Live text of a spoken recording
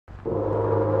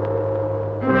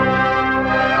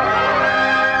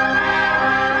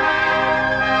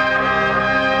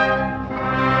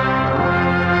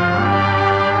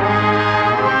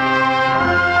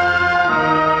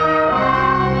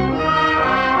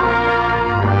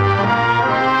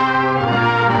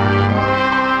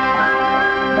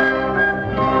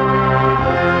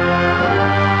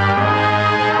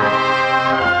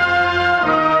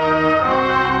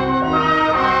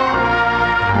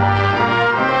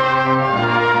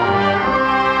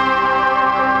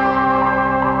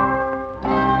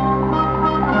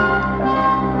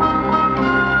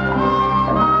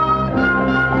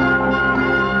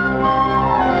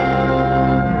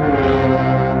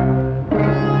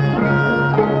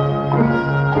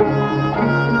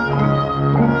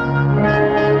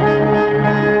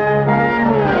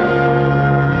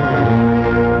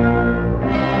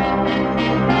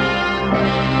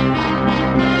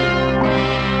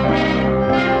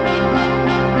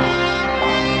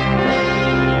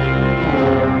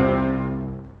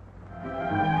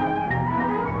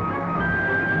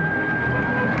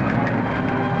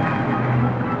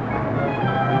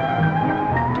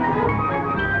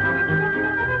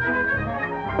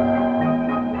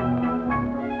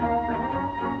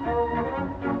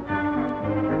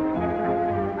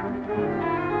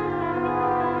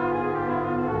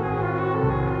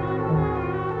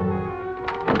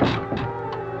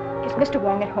Mr.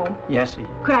 Wong at home? Yes.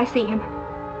 Could I see him?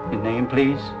 Your name,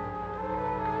 please?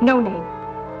 No name.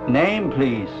 Name,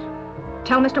 please.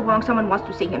 Tell Mr. Wong someone wants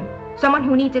to see him. Someone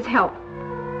who needs his help.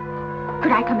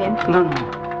 Could I come in? No.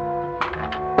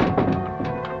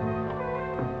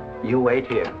 You wait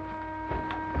here.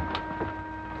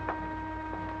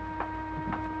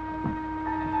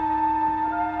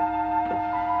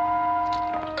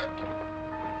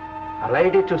 A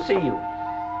lady to see you.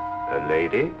 A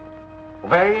lady?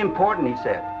 Very important, he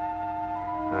said.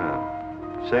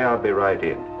 Say I'll be right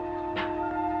in.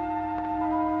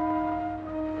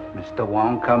 Mr.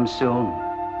 Wong comes soon.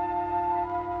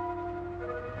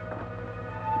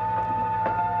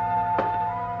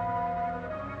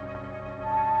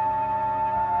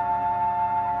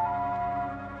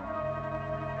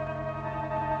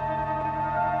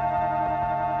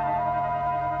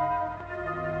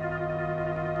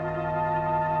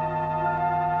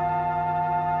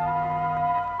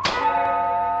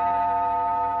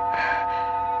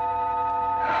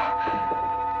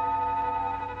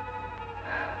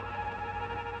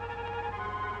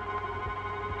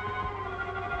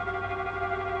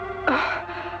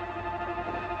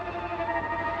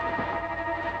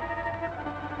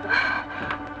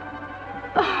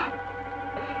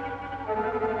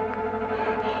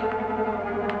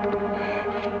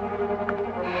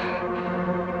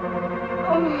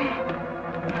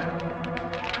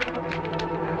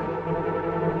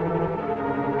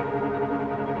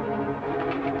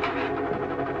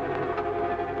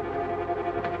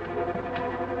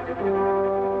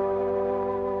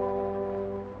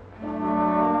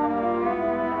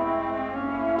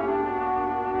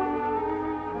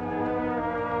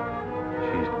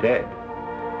 Dead.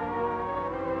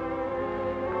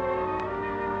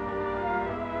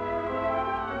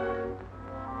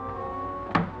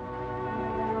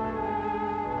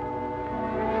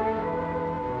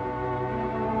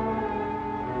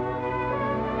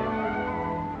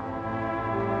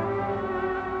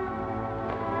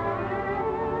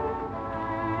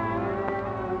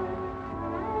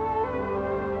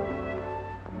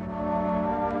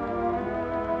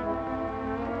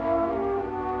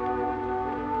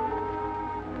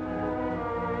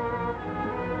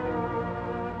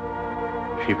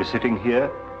 She be sitting here?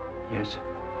 Yes.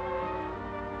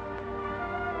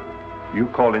 You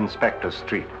call Inspector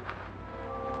Street.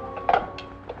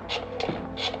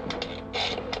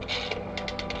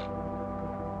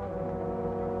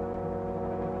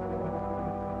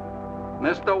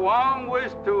 Mr. Wong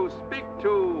wishes to speak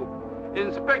to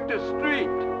Inspector Street.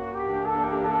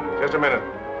 Just a minute.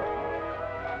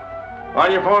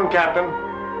 On your phone, Captain.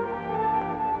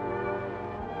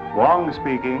 Wong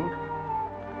speaking.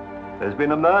 There's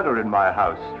been a murder in my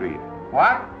house, Street.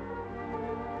 What?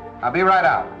 I'll be right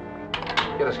out.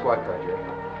 Get a squad car, Jay.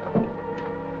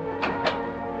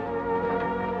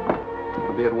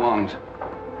 I'll be at Wong's.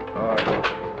 All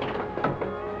right.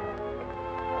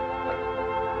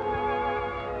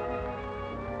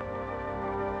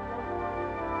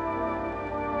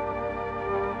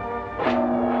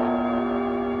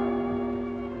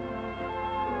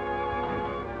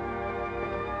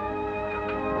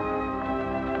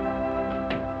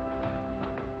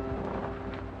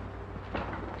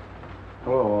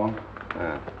 Hello, Wong.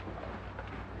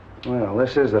 Well,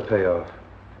 this is the payoff.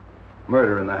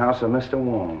 Murder in the house of Mr.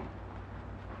 Wong.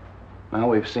 Now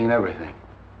we've seen everything.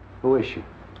 Who is she?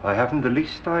 I haven't the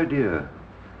least idea.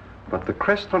 But the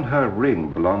crest on her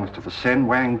ring belongs to the Sen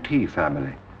Wang Ti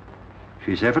family.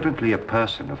 She's evidently a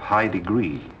person of high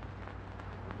degree.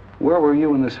 Where were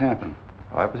you when this happened?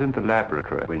 I was in the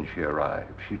laboratory when she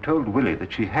arrived. She told Willie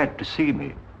that she had to see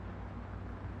me.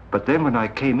 But then when I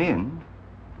came in,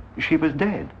 she was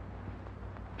dead.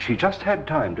 She just had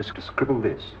time to scribble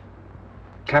this.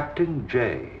 Captain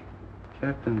J.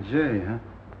 Captain J, huh?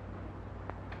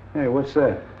 Hey, what's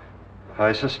that?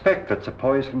 I suspect that's a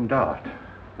poison dart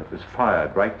that was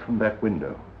fired right from that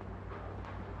window.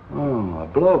 Oh, a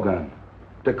blowgun.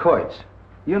 Dacoits.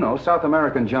 You know, South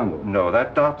American jungle. No,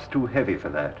 that dart's too heavy for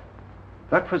that.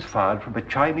 That was fired from a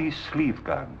Chinese sleeve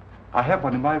gun. I have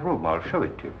one in my room. I'll show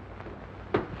it to you.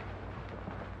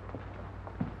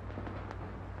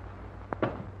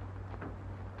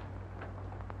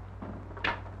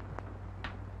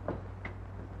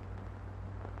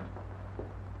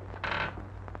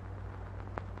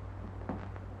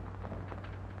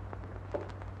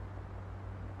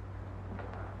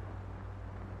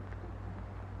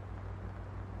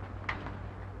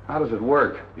 How does it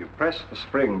work? You press the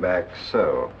spring back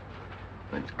so.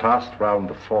 It's clasped round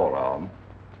the forearm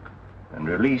and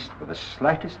released with the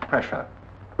slightest pressure.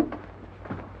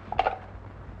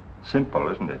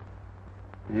 Simple, isn't it?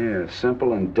 Yeah,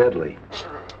 simple and deadly.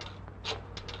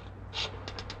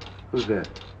 Who's that?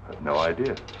 I've no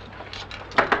idea.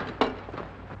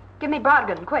 Give me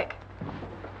Brodgan, quick.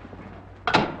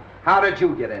 How did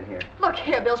you get in here? Look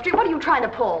here, Bill Street, what are you trying to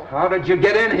pull? How did you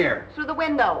get in here? Through the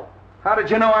window. How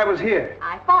did you know I was here?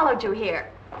 I followed you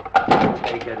here.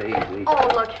 Take it easy. Oh,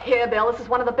 look here, Bill. This is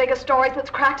one of the biggest stories that's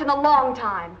cracked in a long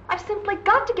time. I've simply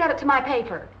got to get it to my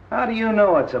paper. How do you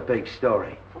know it's a big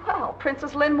story? Well,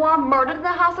 Princess Lin Wong murdered in the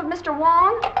house of Mr.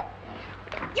 Wong.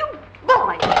 You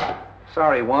boy!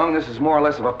 Sorry, Wong, this is more or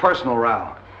less of a personal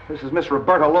row. This is Miss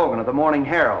Roberta Logan of the Morning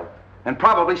Herald, and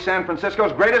probably San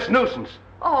Francisco's greatest nuisance.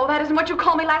 Oh, that isn't what you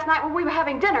called me last night when we were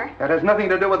having dinner. That has nothing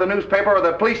to do with the newspaper or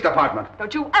the police department.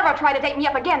 Don't you ever try to date me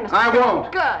up again, Mr. I Street.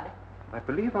 won't. Good. I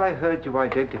believe I heard you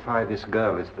identify this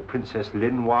girl as the Princess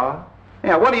Lin Wong.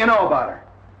 Yeah, what do you know about her?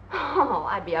 Oh,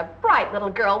 I'd be a bright little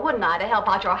girl, wouldn't I, to help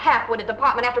out your half-witted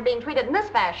department after being treated in this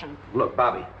fashion. Look,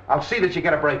 Bobby, I'll see that you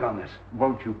get a break on this.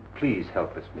 Won't you please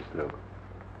help us, Miss Logan?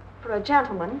 For a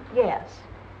gentleman, yes.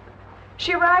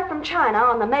 She arrived from China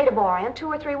on the Maid of Orient 2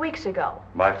 or 3 weeks ago.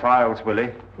 My files,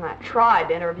 Willie. I tried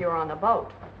to interview her on the boat.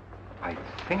 I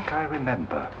think I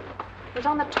remember. It was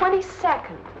on the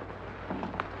 22nd.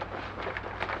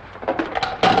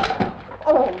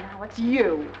 Oh, now it's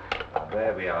you.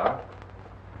 There we are.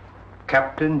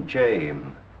 Captain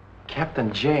James.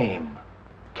 Captain James.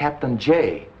 Captain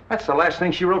J. That's the last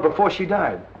thing she wrote before she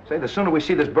died. Say, the sooner we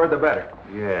see this bird, the better.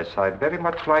 Yes, I'd very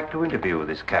much like to interview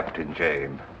this Captain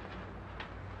James.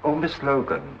 Oh, Miss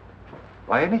Logan,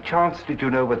 by any chance did you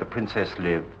know where the princess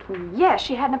lived? Yes,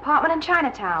 she had an apartment in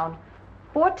Chinatown.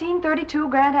 1432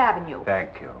 Grant Avenue.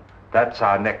 Thank you. That's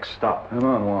our next stop. Come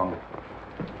on, Wong.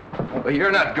 Oh,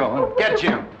 you're not going. Get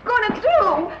Jim. What are you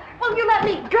gonna do? Will you let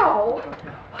me go?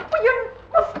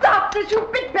 Well, stop this, you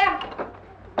big bad.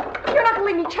 You're not gonna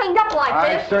leave me chained up like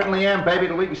I this. certainly am, baby,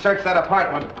 till we can search that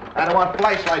apartment. I don't want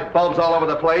flashlight bulbs all over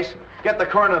the place. Get the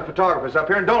coroner and photographers up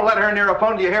here, and don't let her near a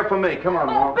phone till you hear from me. Come on,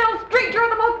 Oh, Wong. Bill Street, you're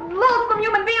the most loathsome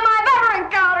human being I've ever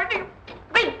encountered. You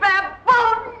big bad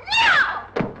bone.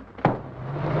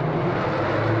 Yeah!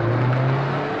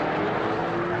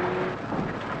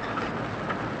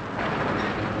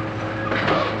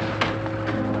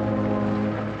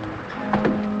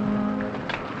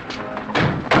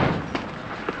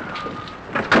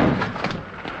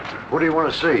 What do you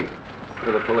want to see?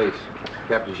 To the police.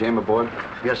 Captain James aboard?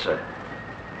 Yes, sir.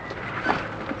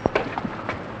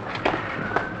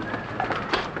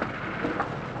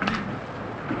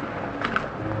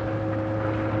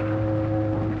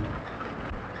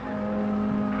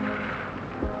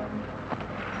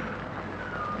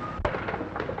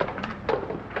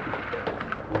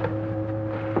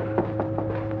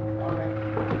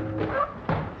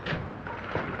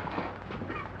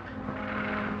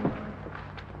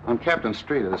 I'm Captain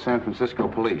Street of the San Francisco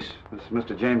Police. This is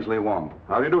Mr. James Lee Wong.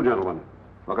 How do you do, gentlemen?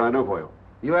 What can I do for you?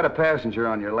 You had a passenger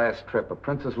on your last trip, a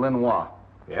Princess Lin Wong.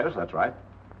 Yes, that's right.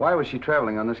 Why was she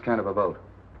traveling on this kind of a boat?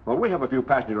 Well, we have a few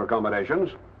passenger accommodations.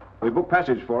 We booked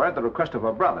passage for her at the request of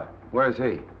her brother. Where's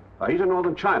he? He's in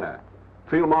northern China.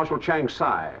 Field Marshal Chiang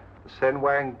Sai. The Sen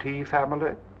Wang Ti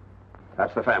family?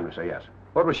 That's the family, sir, yes.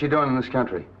 What was she doing in this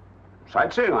country?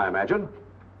 Sightseeing, I imagine.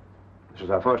 This is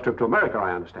her first trip to America,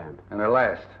 I understand. And her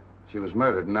last. She was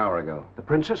murdered an hour ago. The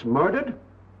princess murdered?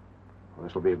 Well,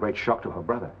 this will be a great shock to her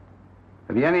brother.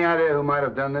 Have you any idea who might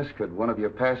have done this? Could one of your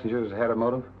passengers have had a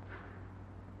motive?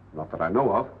 Not that I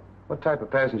know of. What type of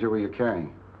passenger were you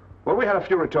carrying? Well, we had a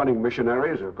few returning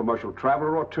missionaries, a commercial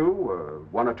traveler or two,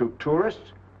 one or two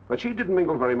tourists, but she didn't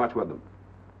mingle very much with them.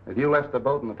 Have you left the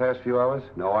boat in the past few hours?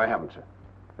 No, I haven't, sir.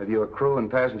 Have you a crew and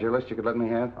passenger list you could let me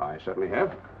have? I certainly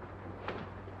have.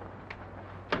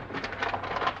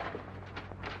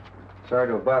 Sorry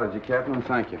to have bothered you, Captain, and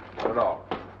thank you. Not at all.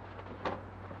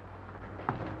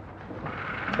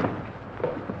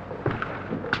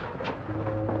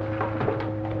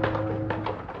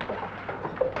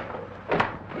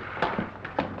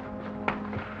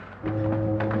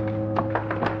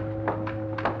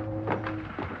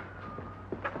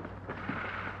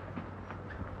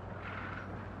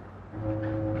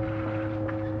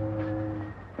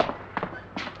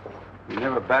 He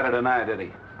never batted an eye, did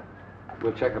he?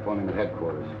 We'll check up on him at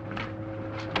headquarters.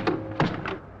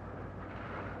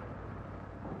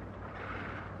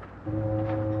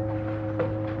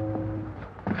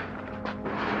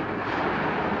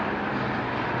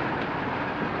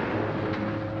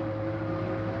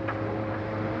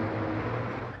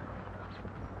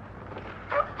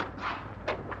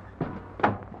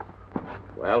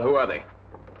 Well, who are they?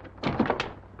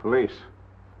 Police.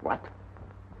 What?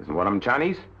 Isn't one of them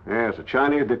Chinese? Yes, a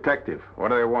Chinese detective. What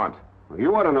do they want? Well,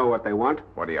 you ought to know what they want.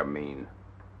 What do you mean?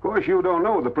 Of course, you don't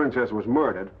know the princess was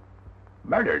murdered.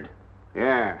 Murdered?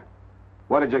 Yeah.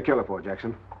 What did you kill her for,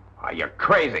 Jackson? Are you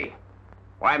crazy?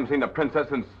 Well, I haven't seen the princess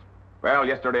since, well,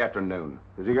 yesterday afternoon.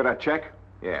 Did you get a check?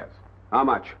 Yes. How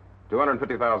much?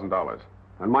 $250,000.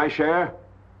 And my share?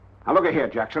 Now, look here,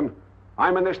 Jackson.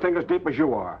 I'm in this thing as deep as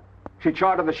you are. She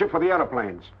chartered the ship for the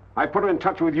airplanes. I put her in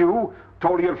touch with you,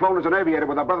 told her you'd flown as an aviator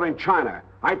with her brother in China.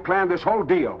 I planned this whole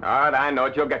deal. All right, I know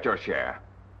it. You'll get your share.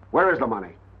 Where is the money?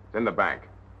 It's in the bank.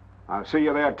 I'll see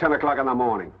you there at 10 o'clock in the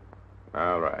morning.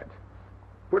 All right.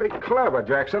 Pretty clever,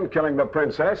 Jackson, killing the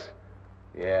princess.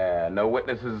 Yeah, no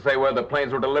witnesses to say whether the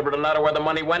planes were delivered or not or where the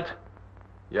money went?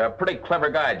 You're a pretty clever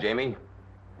guy, Jamie.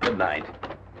 Good night.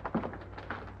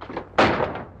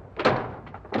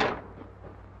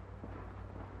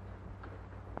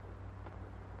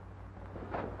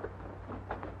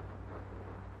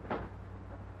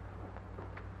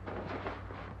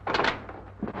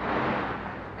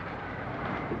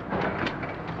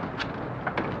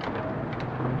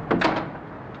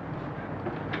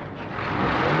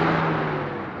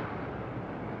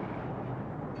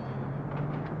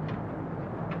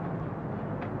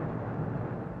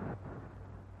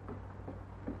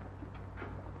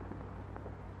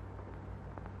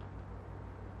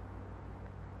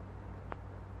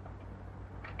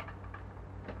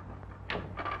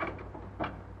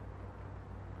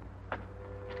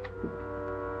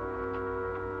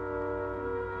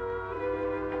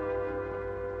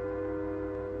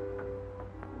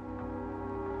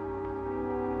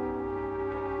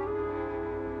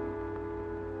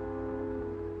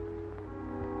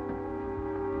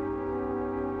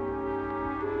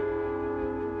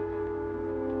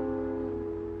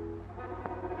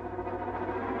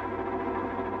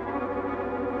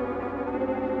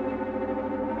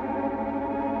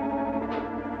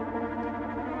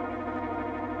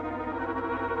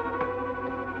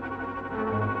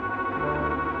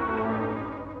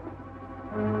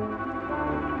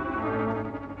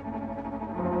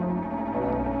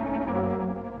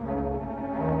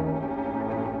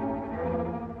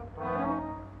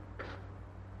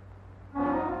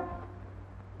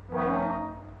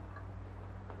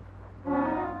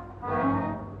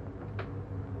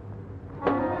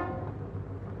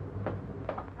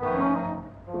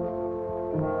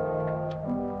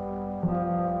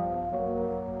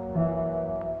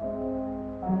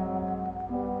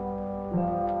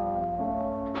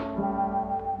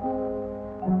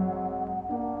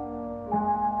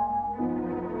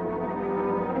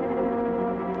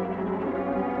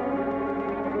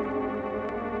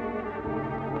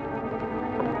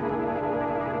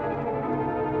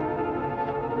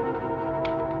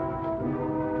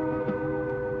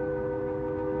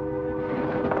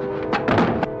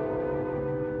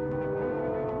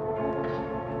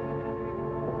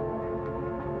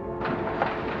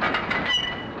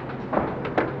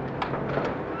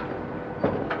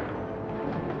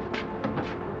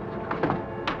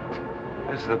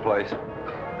 This is the place.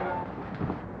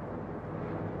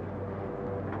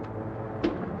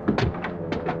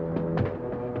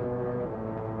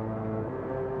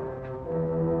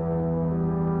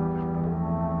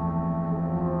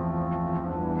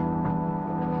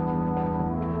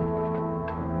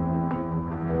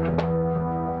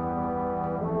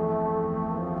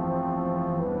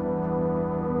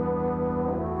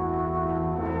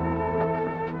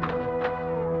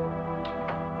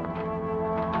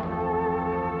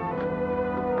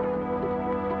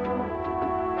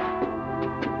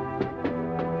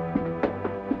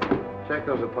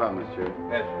 those apartments, Jerry.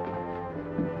 Yes.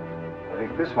 I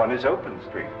think this one is Open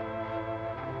Street.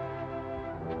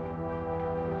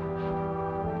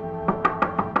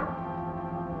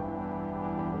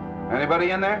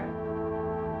 Anybody in there?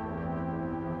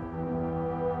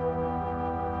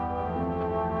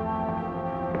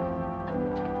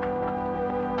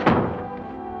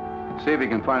 See if you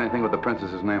can find anything with the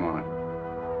princess's name on it.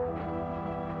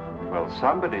 Well,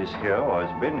 somebody's here or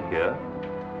has been here.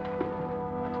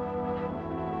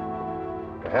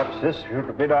 Perhaps this should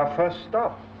have been our first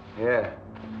stop. Yeah.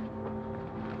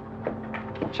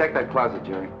 Check that closet,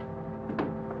 Jerry.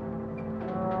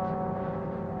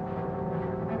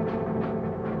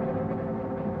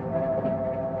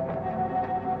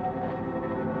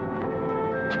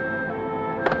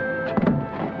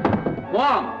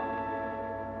 Wong!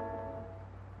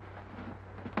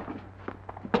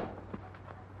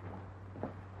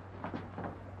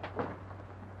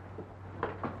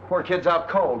 Poor kid's out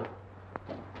cold.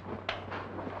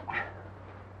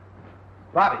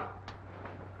 Bobby.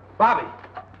 Bobby.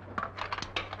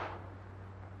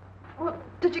 Well,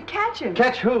 did you catch him?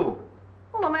 Catch who?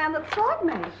 Well, the man that slugged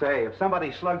me. Say, if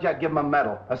somebody slugged you, I'd give him a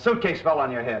medal. A suitcase fell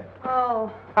on your head.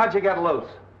 Oh, How'd you get loose?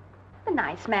 the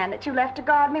nice man that you left to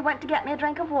guard me went to get me a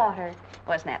drink of water.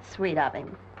 Wasn't that sweet of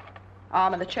him?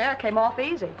 Arm of the chair came off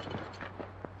easy.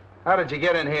 How did you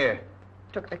get in here?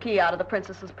 Took the key out of the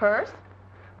princess's purse.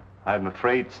 I'm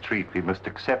afraid, Street, we must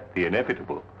accept the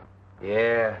inevitable.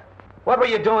 Yeah. What were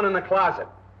you doing in the closet?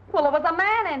 Well, there was a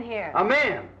man in here. A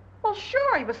man. Well,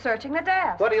 sure, he was searching the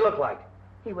desk. What do you look like?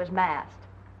 He was masked.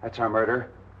 That's our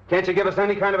murderer. Can't you give us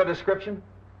any kind of a description?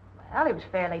 Well, he was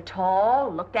fairly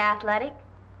tall, looked athletic,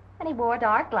 and he wore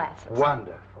dark glasses.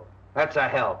 Wonderful. That's a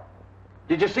help.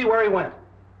 Did you see where he went?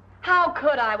 How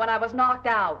could I when I was knocked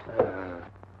out?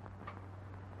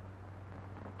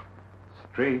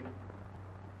 Street.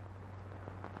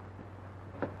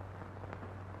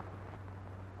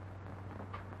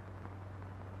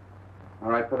 All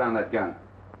right, put down that gun.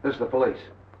 This is the police.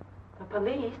 The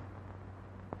police?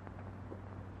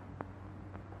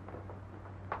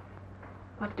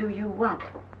 What do you want?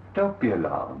 Don't be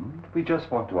alarmed. We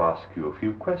just want to ask you a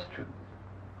few questions.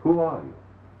 Who are you?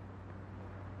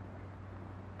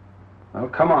 Oh,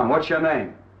 come on. What's your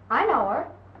name? I know her.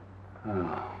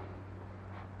 Oh.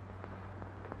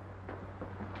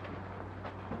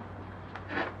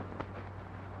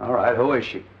 All right, who is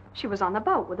she? She was on the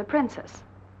boat with the princess.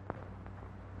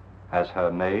 As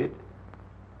her maid?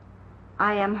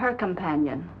 I am her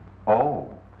companion.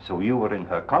 Oh, so you were in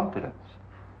her confidence.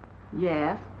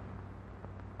 Yes.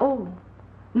 Oh,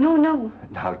 no, no.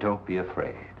 Now, don't be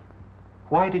afraid.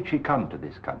 Why did she come to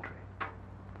this country?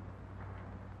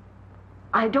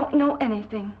 I don't know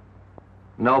anything.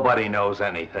 Nobody knows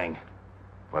anything.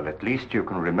 Well, at least you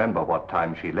can remember what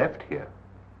time she left here.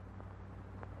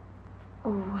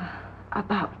 Oh,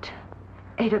 about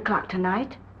 8 o'clock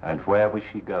tonight. And where was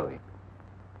she going?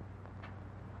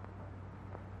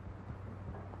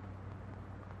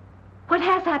 What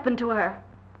has happened to her?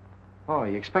 Oh,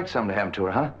 you expect something to happen to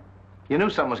her, huh? You knew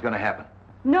something was going to happen.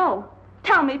 No.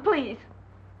 Tell me, please.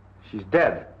 She's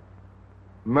dead.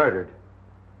 Murdered.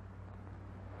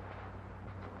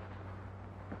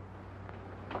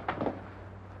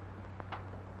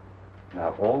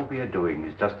 Now, all we are doing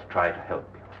is just to try to help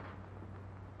you.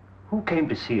 Who came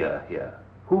to see her here?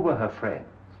 Who were her friends?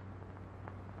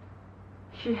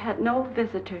 She had no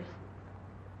visitors.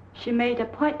 She made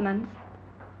appointments.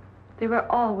 They were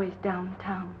always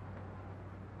downtown.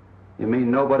 You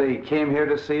mean nobody came here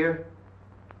to see her?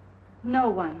 No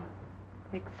one,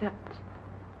 except...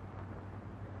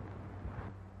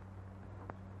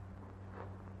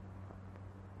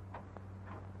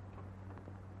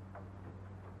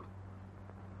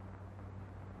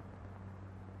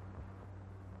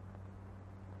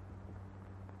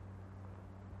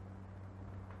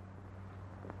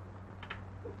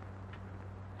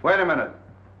 Wait a minute.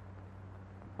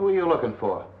 Who are you looking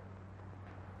for?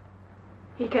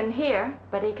 He can hear,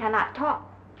 but he cannot talk.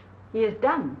 He is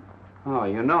dumb. Oh,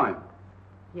 you know him.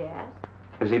 Yes,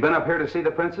 Has he been up here to see the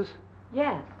princess?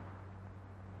 yes.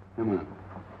 Come on.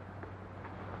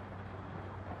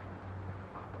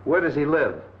 Where does he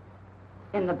live?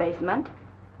 In the basement.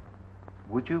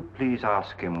 Would you please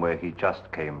ask him where he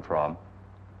just came from?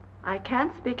 I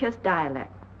can't speak his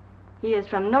dialect. He is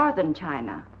from northern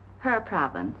China, her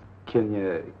province. Can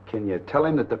you tell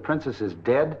him that the princess is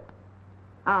dead?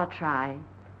 I'll try.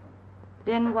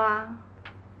 Dinhua.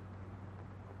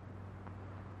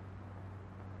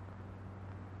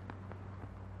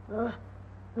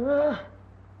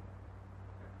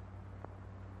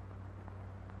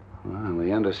 Well,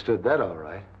 we understood that all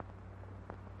right.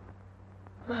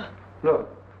 Look.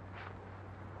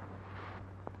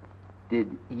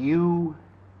 Did you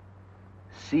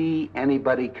see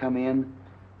anybody come in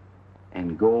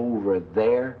and go over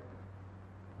there?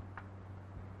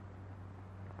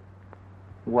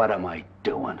 What am I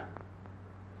doing?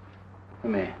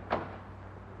 Come here.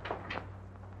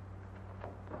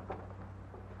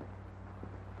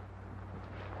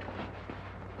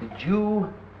 Did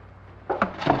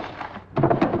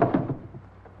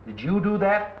you do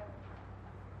that?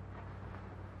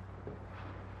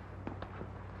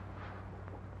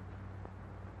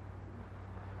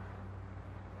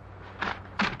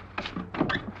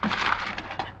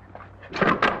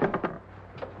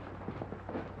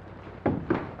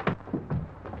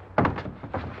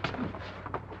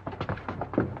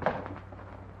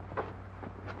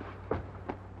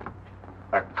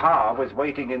 A car was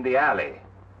waiting in the alley.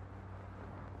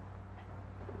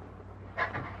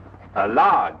 A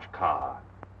large car.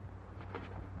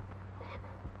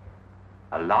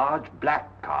 A large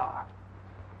black car.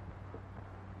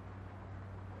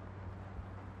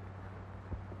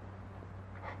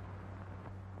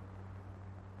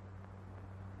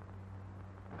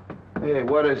 Hey,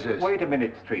 what is this? Wait a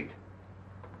minute, Street.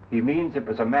 He means it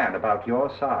was a man about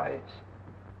your size.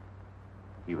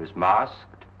 He was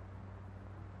masked,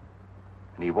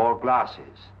 and he wore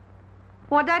glasses.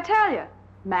 What'd I tell you?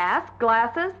 Mask,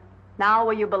 glasses. Now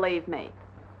will you believe me?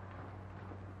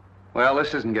 Well,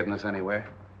 this isn't getting us anywhere.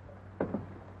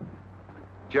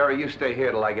 Jerry, you stay here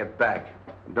till I get back.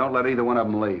 Don't let either one of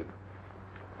them leave.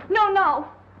 No.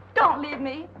 Don't leave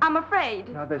me. I'm afraid.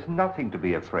 Now, there's nothing to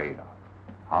be afraid of.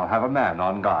 I'll have a man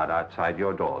on guard outside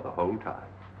your door the whole time.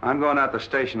 I'm going out the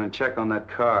station and check on that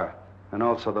car, and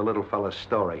also the little fella's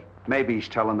story. Maybe he's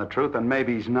telling the truth, and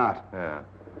maybe he's not. Yeah.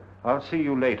 I'll see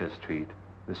you later, Street.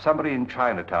 There's somebody in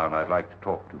Chinatown I'd like to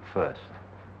talk to first.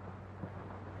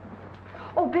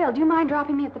 Oh, Bill, do you mind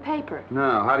dropping me at the paper?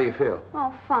 No, how do you feel?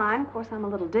 Oh, fine. Of course, I'm a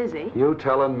little dizzy. You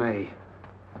telling me.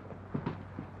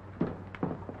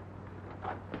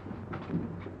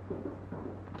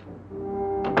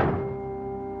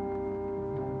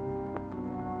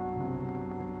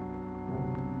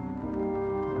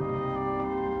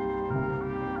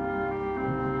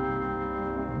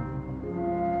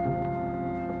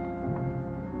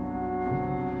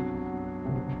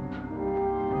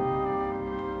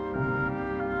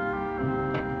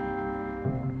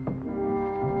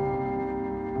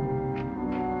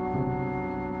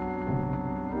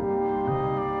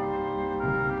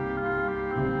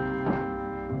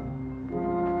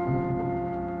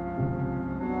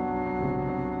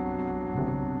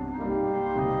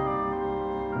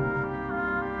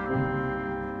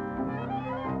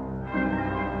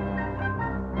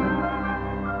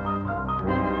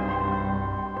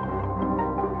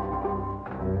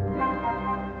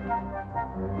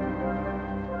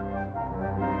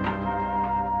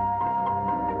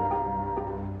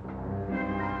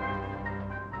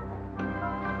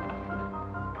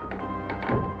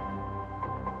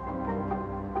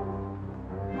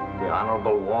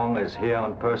 Honorable Wong is here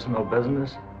on personal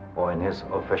business or in his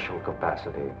official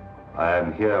capacity? I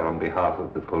am here on behalf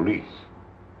of the police.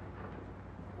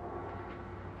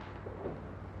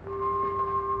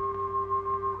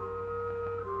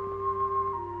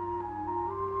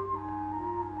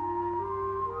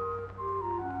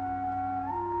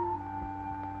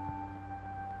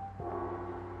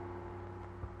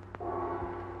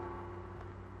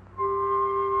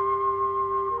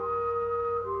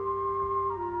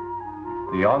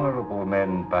 The honorable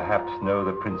men perhaps know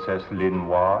the Princess Lin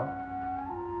Hua?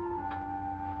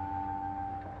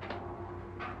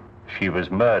 She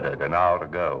was murdered an hour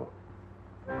ago.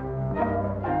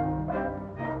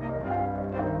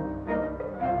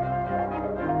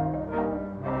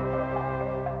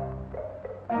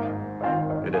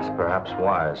 It is perhaps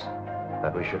wise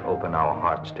that we should open our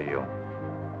hearts to you.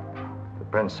 The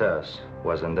princess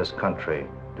was in this country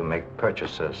to make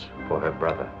purchases for her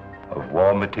brother. Of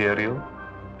war material?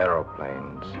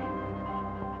 Aeroplanes.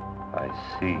 I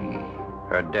see.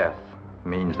 Her death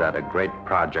means that a great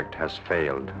project has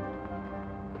failed.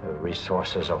 The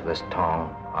resources of this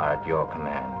town are at your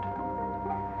command.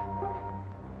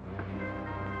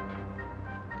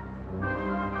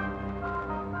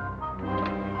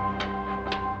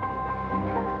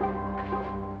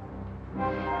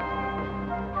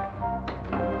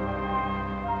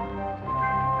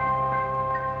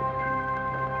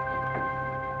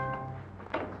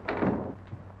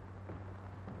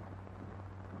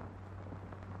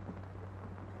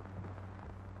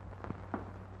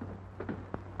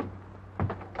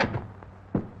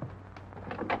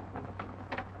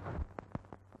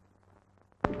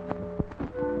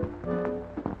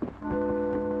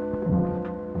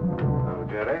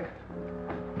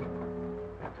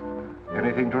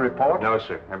 Anything to report? No,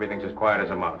 sir. Everything's as quiet as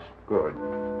a mouse. Good.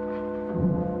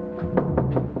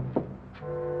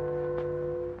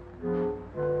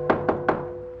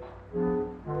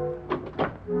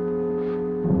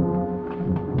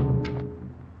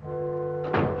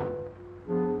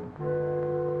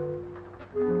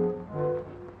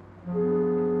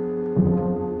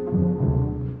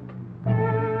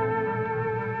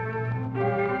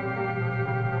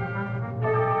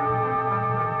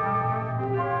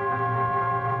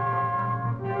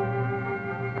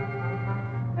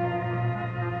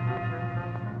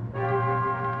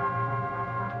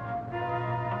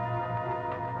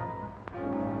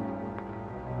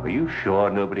 Are you sure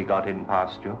nobody got in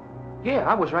past you? Yeah,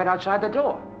 I was right outside the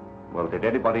door. Well, did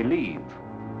anybody leave?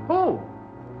 Who?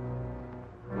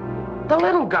 The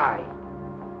little guy.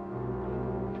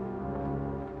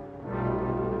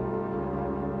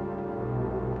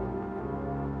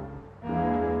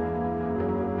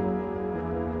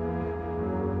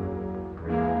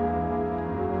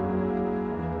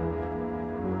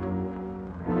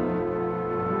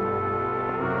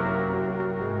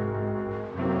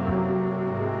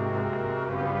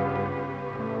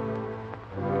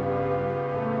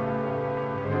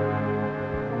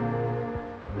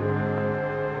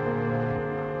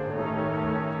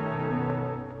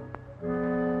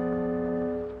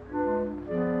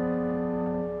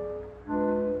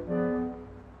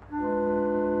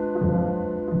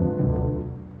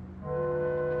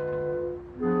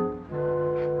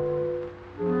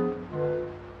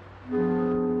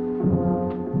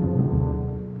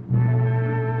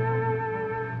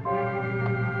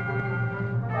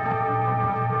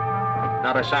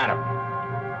 Not a sign of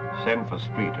him. Send for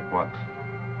Street at once.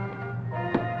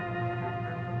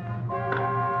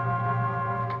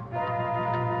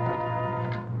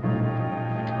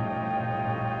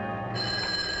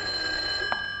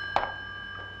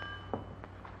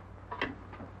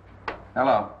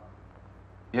 Hello.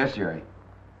 Yes, Jerry.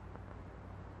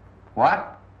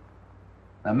 What?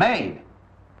 The maid?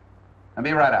 I'll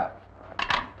be right out.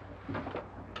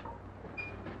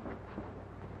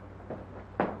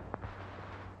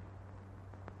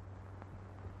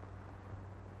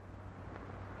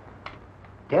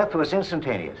 Death was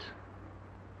instantaneous.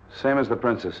 Same as the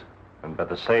princess. And by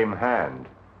the same hand.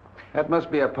 That must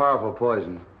be a powerful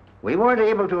poison. We weren't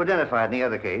able to identify it in the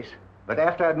other case, but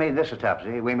after I've made this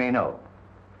autopsy, we may know.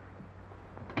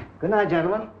 Good night,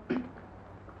 gentlemen.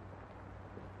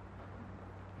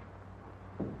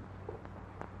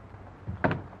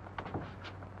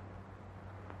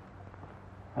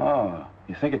 Oh,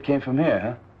 you think it came from here,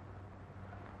 huh?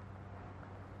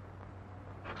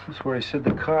 That's where he said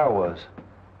the car was.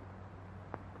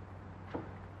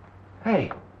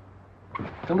 Hey,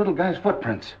 the little guy's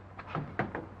footprints.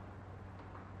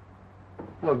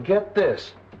 Well, get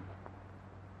this.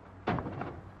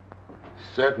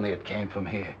 Certainly it came from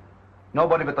here.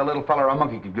 Nobody but the little fella or a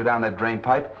monkey could go down that drain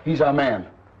pipe. He's our man.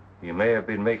 You may have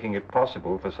been making it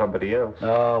possible for somebody else.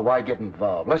 Oh, why get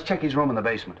involved? Let's check his room in the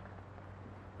basement.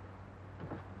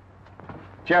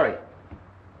 Jerry.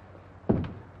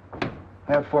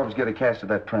 Have Forbes get a cast of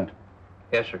that print.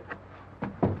 Yes, sir.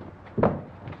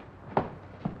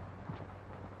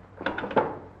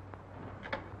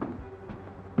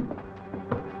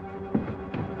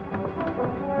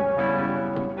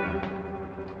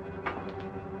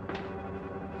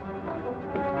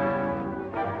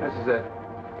 This is it.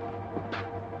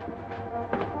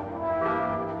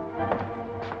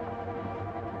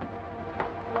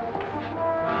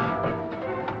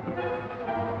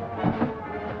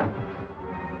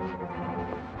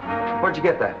 Where'd you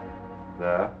get that?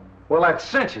 There. Well, that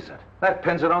cinches it. That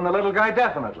pins it on the little guy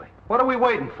definitely. What are we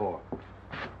waiting for?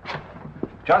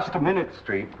 Just a minute,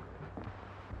 Street.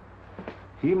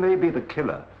 He may be the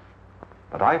killer,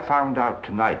 but I found out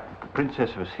tonight that the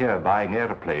princess was here buying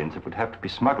airplanes that would have to be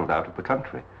smuggled out of the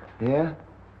country. Yeah?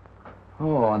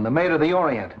 Oh, and the Maid of the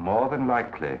Orient. More than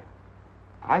likely.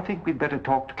 I think we'd better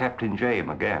talk to Captain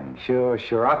James again. Sure.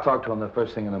 I'll talk to him the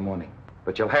first thing in the morning.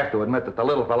 But you'll have to admit that the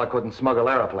little fella couldn't smuggle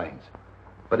airplanes.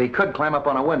 But he could climb up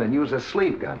on a window and use his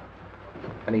sleeve gun.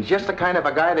 And he's just the kind of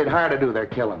a guy they'd hire to do their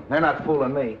killing. They're not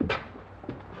fooling me.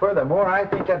 Furthermore, I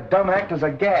think that dumb act is a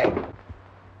gag.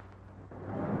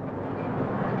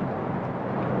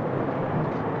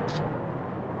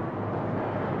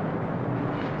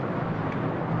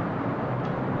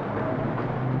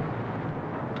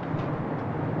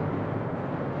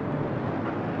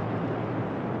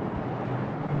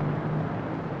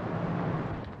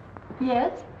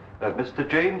 Yes? Mr.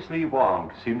 James Lee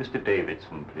Wong, see Mr.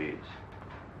 Davidson, please.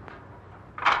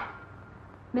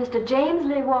 Mr. James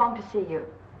Lee Wong to see you.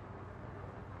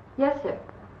 Yes, sir.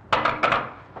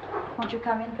 Won't you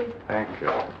come in, please? Thank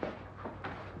you.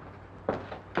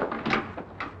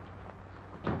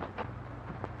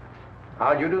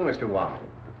 How do you do, Mr. Wong?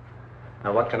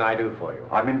 Now, what can I do for you?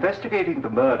 I'm investigating the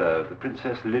murder of the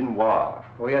Princess Lin Wong.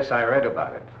 Oh, yes, I read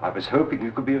about it. I was hoping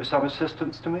you could be of some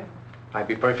assistance to me. I'd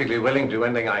be perfectly willing to do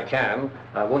anything I can.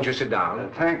 Won't you sit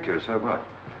down? Thank you so much.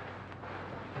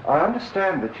 I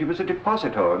understand that she was a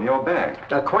depositor in your bank.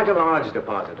 Quite a large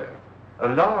depositor. A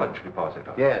large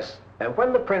depositor? Yes.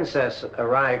 When the princess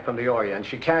arrived from the Orient,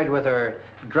 she carried with her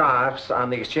drafts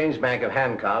on the Exchange Bank of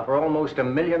Hancock for almost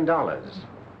 $1 million.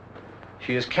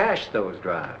 She has cashed those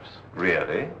drafts.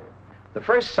 Really? The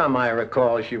first sum I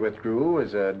recall she withdrew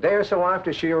was a day or so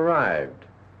after she arrived.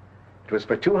 It was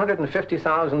for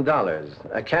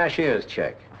 $250,000, a cashier's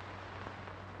check.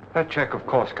 That check, of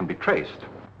course, can be traced.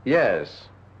 Yes.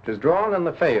 It was drawn in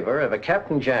the favor of a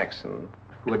Captain Jackson,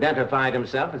 who identified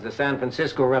himself as the San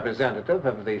Francisco representative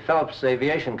of the Phelps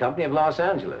Aviation Company of Los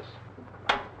Angeles.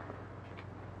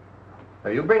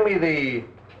 Now, you bring me the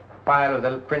file of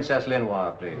the Princess Lin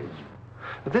Wong, please.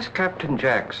 This Captain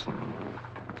Jackson,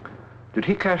 did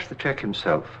he cash the check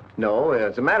himself? No,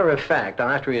 as a matter of fact,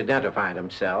 after he identified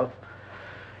himself,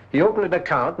 he opened an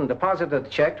account and deposited the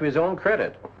check to his own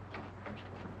credit.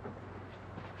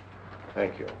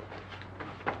 Thank you.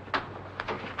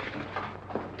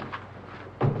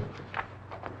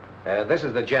 This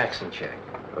is the Jackson check.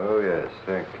 Oh, yes,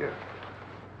 thank you.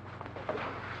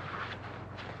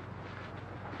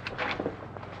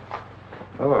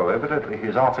 Oh, evidently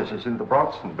his office is in the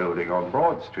Bronson building on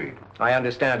Broad Street. I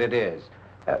understand it is.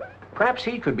 Perhaps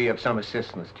he could be of some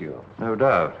assistance to you. No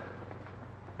doubt.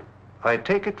 I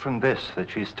take it from this that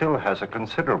she still has a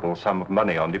considerable sum of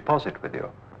money on deposit with you.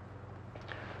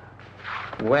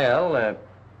 Well,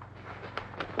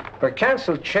 her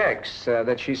canceled checks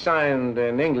that she signed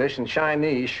in English and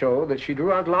Chinese show that she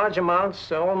drew out large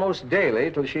amounts almost daily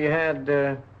till she had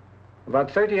about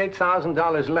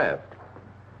 $38,000 left.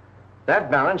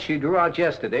 That balance she drew out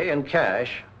yesterday in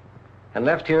cash and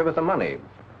left here with the money.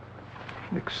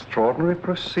 An extraordinary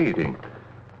proceeding.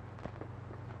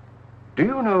 Do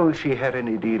you know she had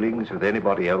any dealings with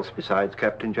anybody else besides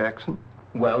Captain Jackson?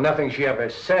 Well, nothing she ever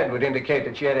said would indicate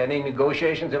that she had any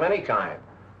negotiations of any kind.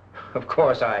 Of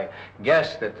course, I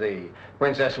guessed that the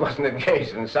princess wasn't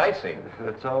engaged in sightseeing.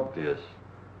 That's obvious.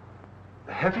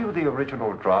 Have you the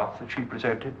original draft that she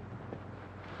presented?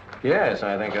 Yes,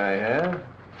 I think I have.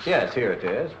 Yes, here it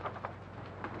is.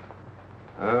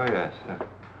 Oh, yes.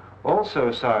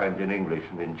 Also signed in English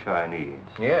and in Chinese.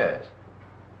 Yes.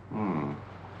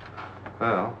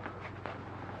 Well,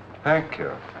 thank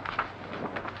you.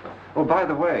 Oh, by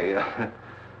the way,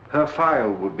 her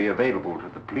file would be available to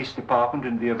the police department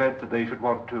in the event that they should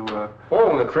want to...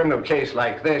 Oh, in a criminal case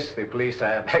like this, the police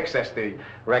have access to the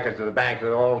records of the bank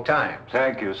at all times.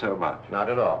 Thank you so much. Not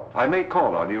at all. I may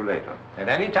call on you later. At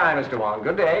any time, Mr. Wong.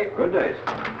 Good day. Good day,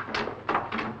 sir.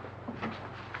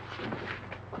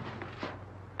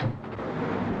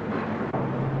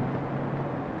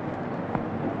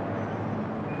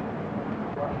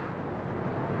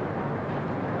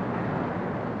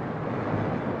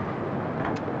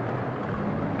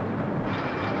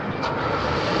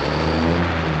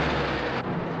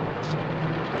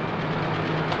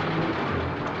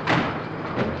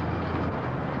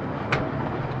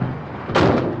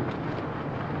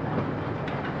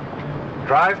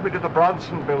 Drive me to the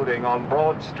Bronson building on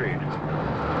Broad Street.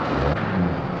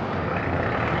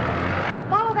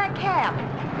 Follow that cab.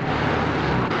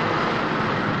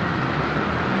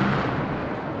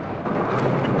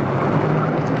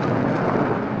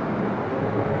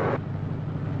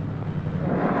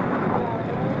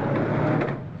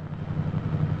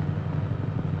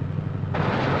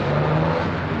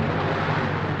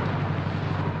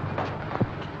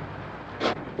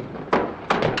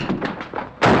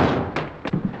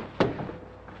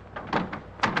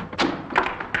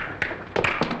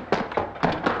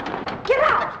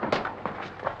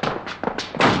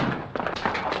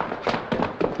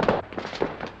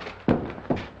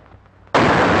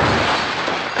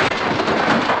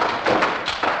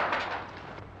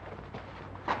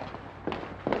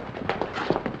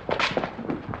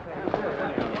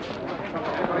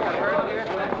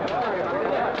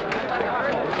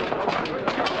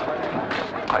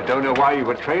 I don't know why you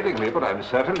were trailing me, but I'm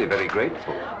certainly very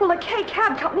grateful. Well, the K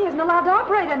Cab Company isn't allowed to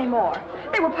operate anymore.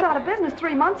 They were put out of business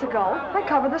 3 months ago. I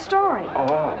covered the story.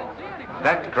 Oh,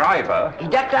 that driver? He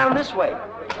ducked down this way.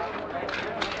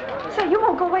 Say, you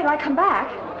won't go away till I come back.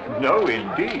 No,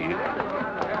 indeed.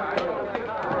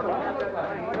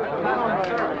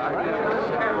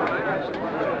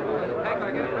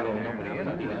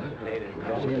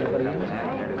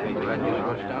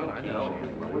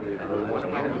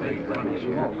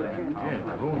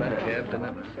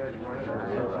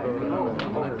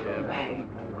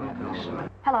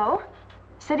 Hello?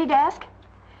 City desk?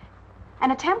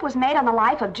 An attempt was made on the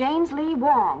life of James Lee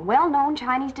Wong, well-known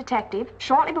Chinese detective,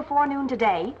 shortly before noon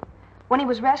today, when he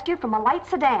was rescued from a light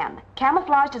sedan,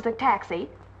 camouflaged as a taxi,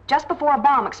 just before a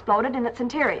bomb exploded in its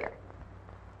interior.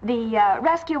 The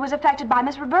rescue was effected by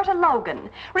Miss Roberta Logan,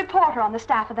 reporter on the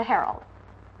staff of the Herald.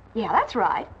 Yeah, that's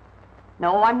right.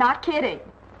 No, I'm not kidding.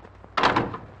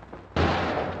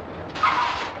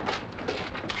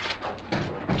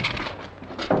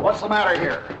 What's the matter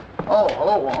here? Oh,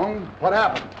 hello, Wong. What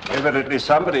happened? Evidently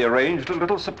somebody arranged a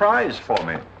little surprise for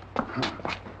me.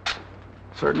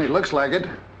 Certainly looks like it.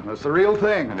 That's the real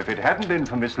thing. And if it hadn't been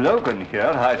for Miss Logan here,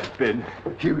 I'd have been...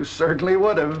 You certainly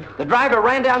would have. The driver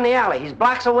ran down the alley. He's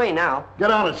blocks away now. Get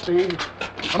on it, Steve.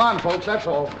 Come on, folks, that's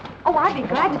all. Oh, I'd be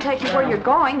glad to take you where you're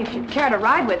going if you'd care to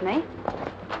ride with me.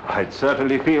 I'd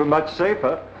certainly feel much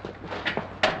safer.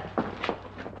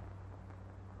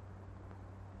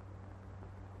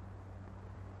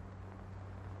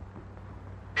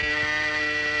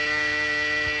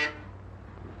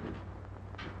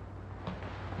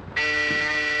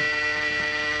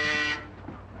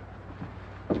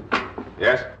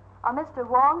 Yes? Mr.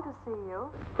 Wong to see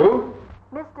you. Who?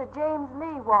 Mr. James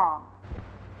Lee Wong.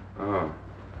 Oh.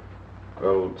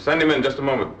 Well, send him in just a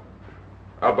moment.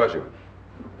 I'll buzz you.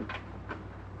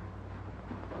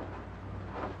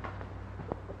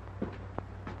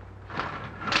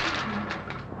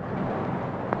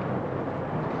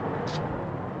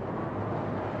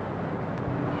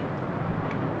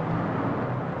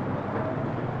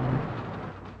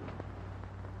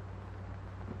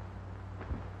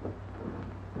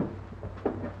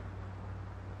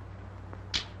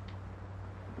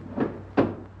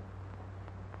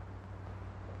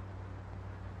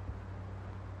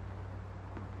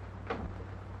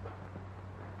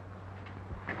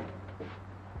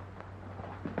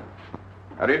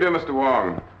 How do you do, Mr.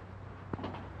 Wong?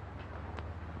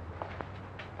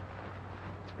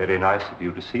 It's very nice of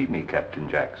you to see me, Captain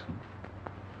Jackson.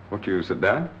 Won't you sit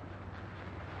down?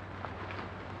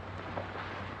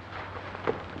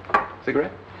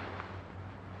 Cigarette?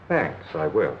 Thanks, I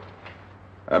will.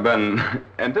 I've been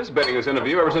anticipating this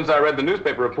interview ever since I read the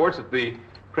newspaper reports that the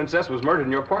princess was murdered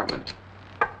in your apartment.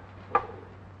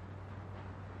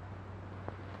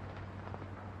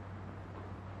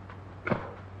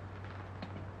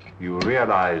 You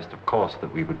realized, of course,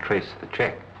 that we would trace the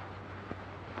check.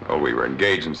 Well, we were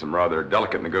engaged in some rather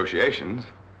delicate negotiations.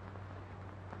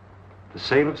 The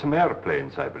sale of some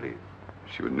airplanes, I believe.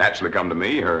 She would naturally come to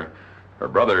me. Her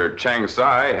brother, Chang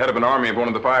Sai, head of an army of one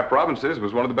of the 5 provinces,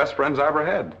 was one of the best friends I ever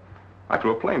had. I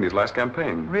flew a plane these last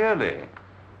campaign. Really?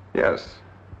 Yes.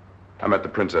 I met the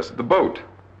princess at the boat.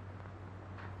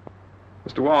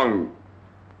 Mr. Wong,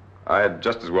 I'd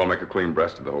just as well make a clean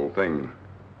breast of the whole thing.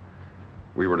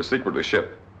 We were to secretly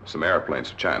ship some airplanes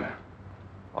to China.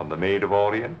 On the Maid of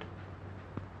Orient?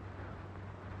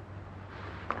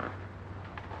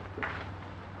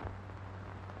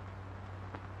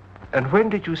 And when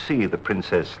did you see the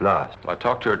princess last? Well, I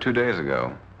talked to her 2 days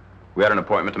ago. We had an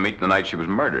appointment to meet the night she was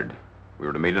murdered. We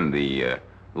were to meet in the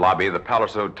lobby of the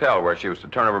Palace Hotel where she was to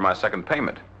turn over my second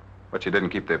payment. But she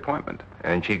didn't keep the appointment.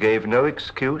 And she gave no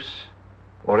excuse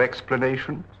or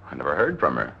explanation? I never heard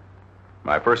from her.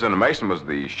 My first intimation was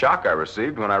the shock I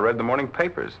received when I read the morning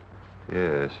papers.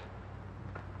 Yes.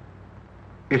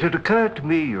 It had occurred to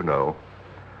me, you know,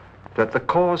 that the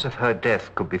cause of her death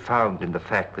could be found in the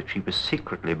fact that she was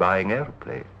secretly buying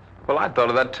airplanes. Well, I thought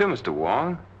of that too, Mr.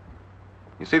 Wong.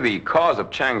 You see, the cause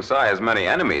of Chang Sai has many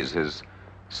enemies. His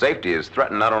safety is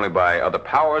threatened not only by other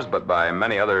powers, but by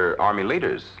many other army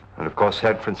leaders. And of course,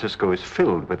 San Francisco is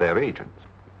filled with their agents.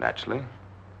 Naturally.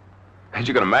 As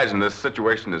you can imagine, this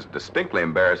situation is distinctly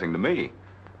embarrassing to me.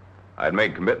 I had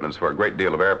made commitments for a great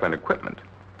deal of airplane equipment.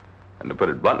 And to put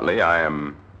it bluntly, I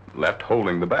am left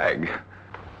holding the bag.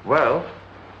 Well,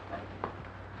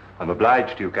 I'm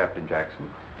obliged to you, Captain Jackson.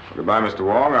 Goodbye, Mr.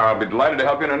 Wong. I'll be delighted to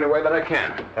help you in any way that I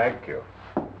can. Thank you.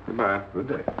 Goodbye. Good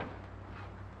day.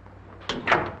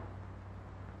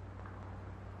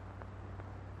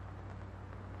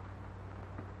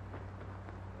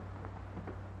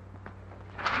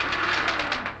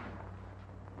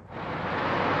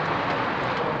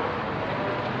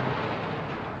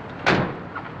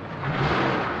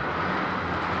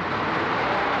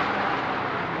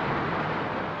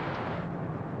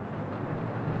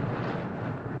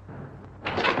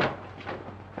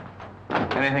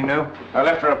 Anything new? I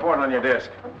left a report on your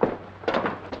desk.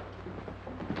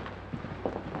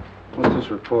 What's this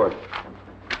report?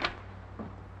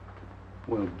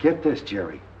 Well, get this,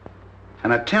 Jerry.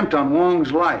 An attempt on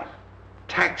Wong's life.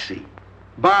 Taxi.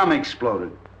 Bomb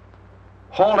exploded.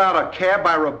 Hauled out a cab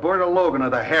by Roberta Logan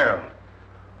of the Herald.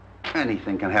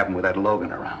 Anything can happen with that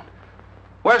Logan around.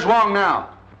 Where's Wong now?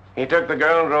 He took the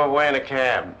girl and drove away in a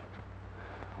cab.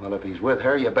 Well, if he's with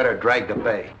her, you better drag the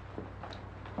bay.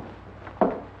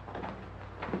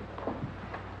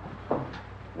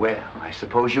 Well, I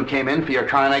suppose you came in for your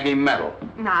Carnegie medal.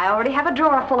 I already have a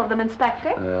drawer full of them,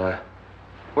 Inspector.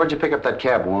 Where'd you pick up that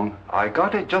cab, Wong? I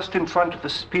got it just in front of the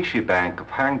Specie Bank of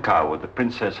Hankow, where the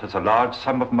princess has a large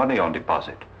sum of money on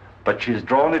deposit. But she's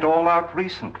drawn it all out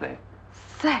recently.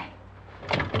 Say.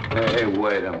 Hey,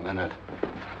 wait a minute.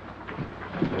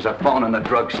 There's a phone in the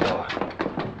drugstore.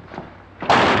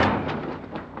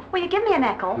 Will you give me a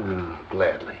nickel?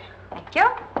 Gladly. Thank you.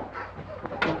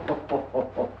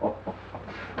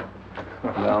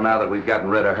 Well, now that we've gotten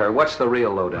rid of her, what's the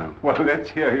real lowdown? Well, let's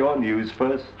hear your news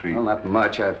first, Street. Well, not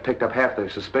much. I've picked up half the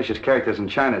suspicious characters in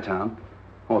Chinatown.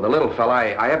 Oh, the little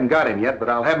fella, I haven't got him yet, but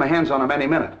I'll have my hands on him any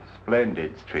minute.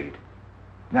 Splendid, Street.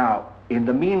 Now, in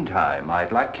the meantime,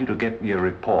 I'd like you to get me a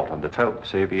report on the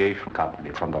Phelps Aviation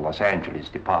Company from the Los Angeles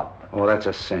department. Oh, that's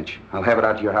a cinch. I'll have it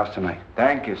out to your house tonight.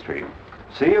 Thank you, Street.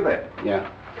 See you then. Yeah.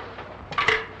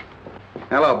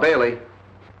 Hello, Bailey.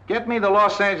 Get me the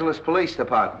Los Angeles Police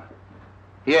Department.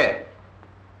 Yeah.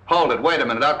 Hold it. Wait a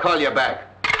minute. I'll call you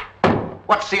back.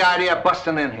 What's the idea of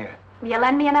busting in here? Will you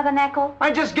lend me another nickel? I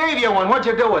just gave you one. What'd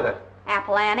you do with it?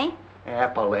 Apple Annie.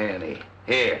 Apple Annie.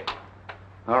 Here.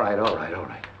 All right.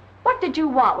 What did you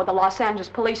want with the Los Angeles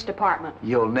Police Department?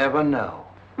 You'll never know.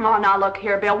 Oh, now look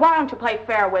here, Bill. Why don't you play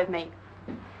fair with me?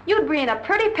 You'd be in a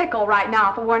pretty pickle right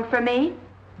now if it weren't for me.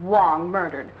 Wong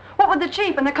murdered. What would the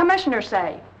chief and the commissioner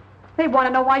say? They'd want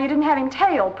to know why you didn't have him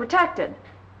tailed, protected.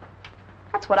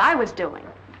 That's what I was doing.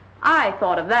 I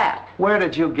thought of that. Where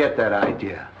did you get that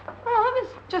idea? Oh, it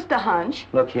was just a hunch.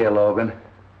 Look here, Logan.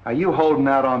 Are you holding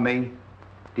out on me?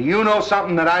 Do you know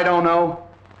something that I don't know?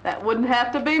 That wouldn't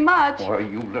have to be much. Boy,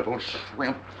 you little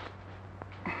shrimp.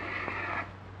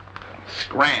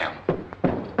 Scram.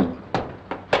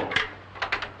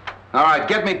 All right,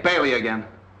 get me Bailey again.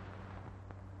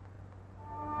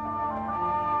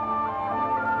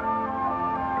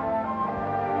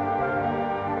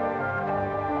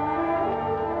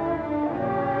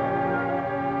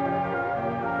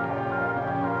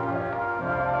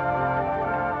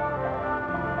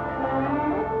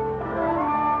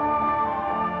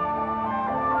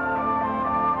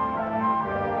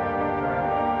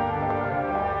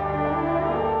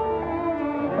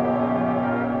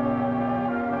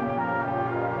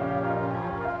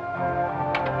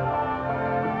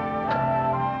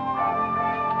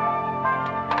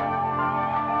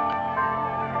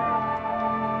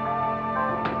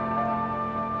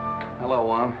 Hello,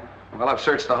 Wong. Well, I've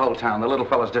searched the whole town. The little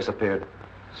fella's disappeared.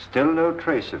 Still no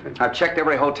trace of him. I've checked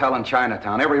every hotel in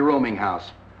Chinatown, every rooming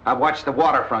house. I've watched the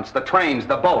waterfronts, the trains,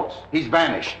 the boats. He's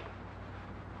vanished.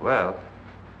 Well,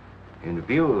 in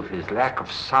view of his lack of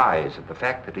size and the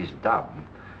fact that he's dumb,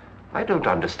 I don't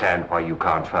understand why you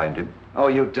can't find him. Oh,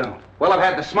 you don't? Well, I've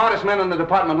had the smartest men in the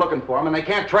department looking for him, and they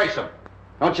can't trace him.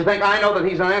 Don't you think I know that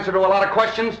he's an answer to a lot of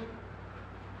questions?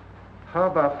 How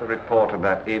about the report on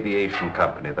that aviation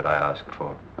company that I asked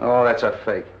for? Oh, that's a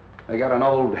fake. They got an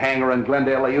old hangar in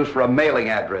Glendale they use for a mailing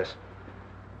address.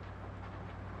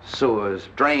 Sewers,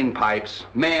 drain pipes,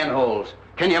 manholes.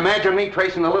 Can you imagine me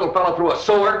tracing the little fellow through a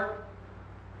sewer?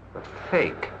 A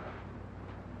fake.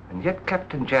 And yet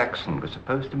Captain Jackson was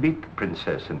supposed to meet the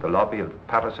princess in the lobby of the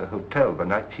Palliser Hotel the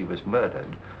night she was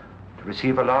murdered to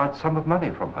receive a large sum of money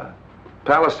from her.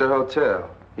 Palliser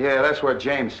Hotel. Yeah, that's where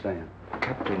James stands.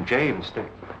 Captain James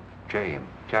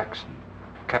Jackson.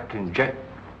 Captain James.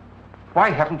 Why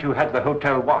haven't you had the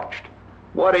hotel watched?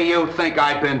 What do you think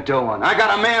I've been doing? I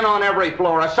got a man on every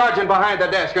floor, a sergeant behind the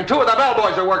desk, and 2 of the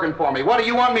bellboys are working for me. What do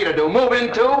you want me to do, move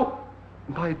in too?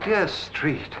 My dear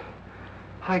Street,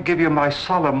 I give you my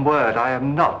solemn word, I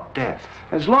am not deaf.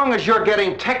 As long as you're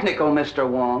getting technical, Mr.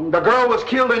 Wong, the girl was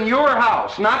killed in your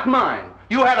house, not mine.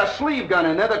 You had a sleeve gun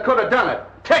in there that could have done it.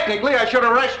 Technically, I should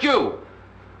arrest you.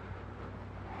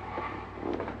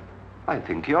 I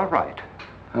think you're right.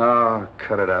 Oh,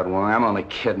 cut it out, Wong. I'm only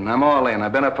kidding. I'm all in.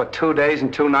 I've been up for 2 days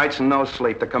and 2 nights and no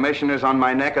sleep. The commissioner's on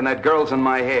my neck and that girl's in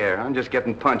my hair. I'm just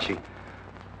getting punchy.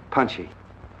 Punchy.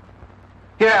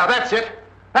 Yeah, that's it.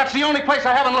 That's the only place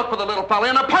I haven't looked for the little fella,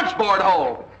 in a punchboard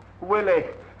hole. Willie,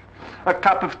 a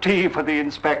cup of tea for the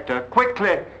inspector,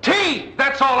 quickly. Tea!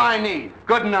 That's all I need.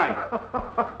 Good night.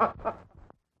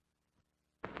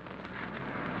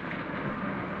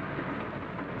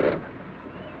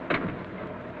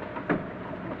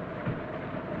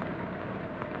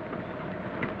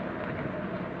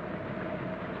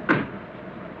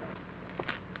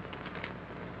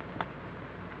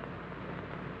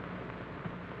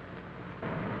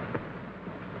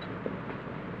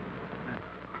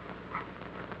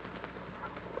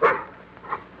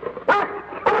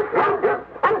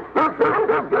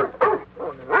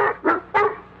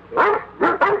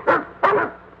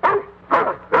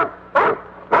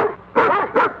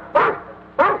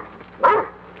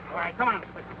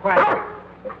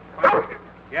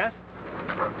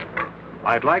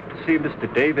 I'd like to see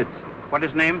Mr. Davidson. What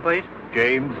his name, please?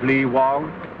 James Lee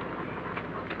Wong.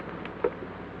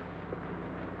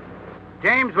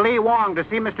 James Lee Wong to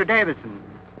see Mr. Davidson.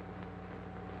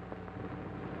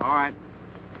 All right.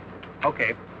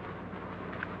 Okay.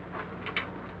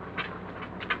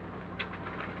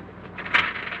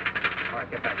 All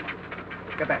right, get back.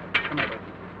 Get back. Come here, Wilson.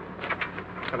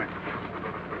 Come here.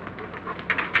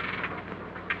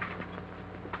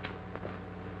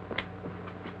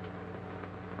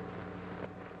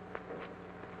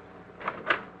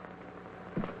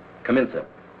 Come in, sir.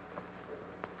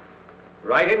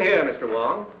 Right in here, Mr.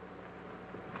 Wong.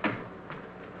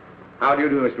 How do you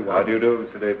do, Mr. Wong? How do you do,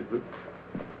 Mr. Davidson?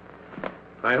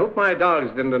 I hope my dogs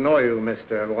didn't annoy you,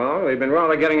 Mr. Wong. They've been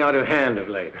rather getting out of hand of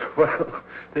late. Well,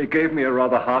 they gave me a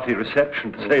rather hearty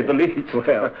reception, to say the least.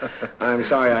 Well, I'm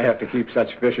sorry I have to keep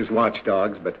such vicious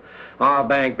watchdogs, but our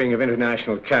bank being of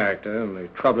international character and the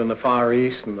trouble in the Far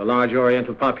East and the large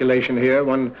Oriental population here,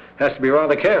 one has to be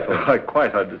rather careful. I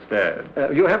quite understand.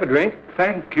 You have a drink?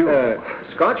 Thank you.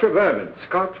 Scotch or bourbon?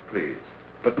 Scotch, please,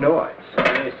 but no ice.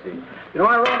 I see. You know,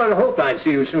 I rather hoped I'd see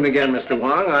you soon again, Mr.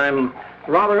 Wong. I'm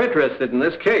rather interested in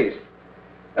this case.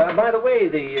 By the way,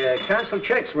 the canceled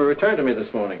checks were returned to me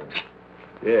this morning.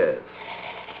 Yes.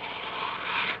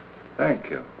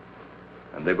 Thank you.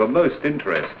 And they were most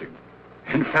interesting.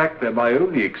 In fact, they're my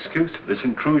only excuse for this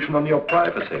intrusion on your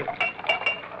privacy.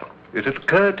 It had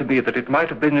occurred to me that it might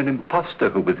have been an impostor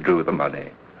who withdrew the money,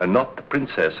 and not the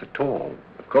princess at all.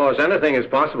 Of course, anything is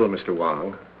possible, Mr.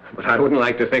 Wong. But I wouldn't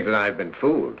like to think that I've been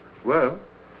fooled. Well,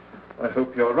 I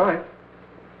hope you're right.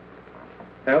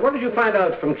 What did you find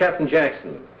out from Captain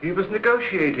Jackson? He was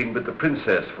negotiating with the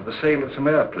princess for the sale of some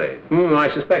airplanes.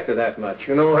 I suspected that much.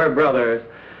 You know, her brother's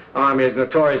army is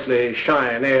notoriously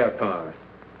shy in air power.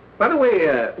 By the way,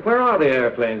 where are the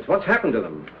airplanes? What's happened to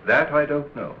them? That I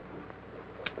don't know.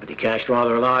 But he cashed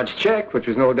rather a large check, which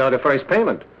was no doubt a first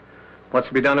payment. What's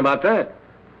to be done about that?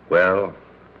 Well,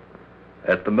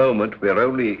 at the moment, we're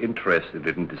only interested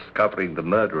in discovering the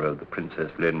murderer of the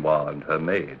Princess Lenoir and her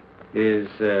maid. Is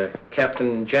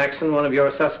Captain Jackson one of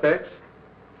your suspects?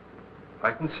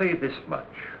 I can say this much.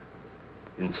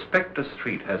 Inspector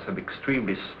Street has some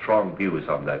extremely strong views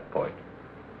on that point.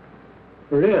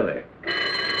 Really?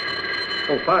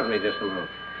 Oh, pardon me just a moment.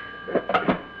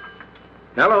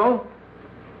 Hello?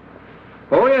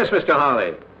 Oh, yes, Mr.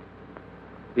 Holly.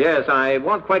 Yes, I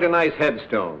want quite a nice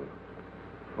headstone.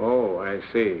 Oh, I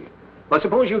see. Well,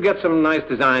 suppose you get some nice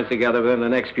designs together within the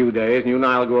next few days, and you and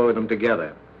I'll go over them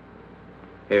together.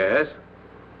 Yes?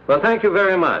 Well, thank you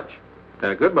very much.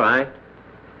 Goodbye.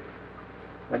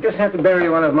 I just have to bury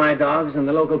one of my dogs in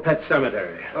the local pet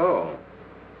cemetery. Oh.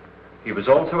 He was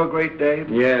also a great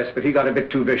Dane? Yes, but he got a bit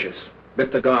too vicious.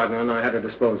 Bit the gardener, and I had to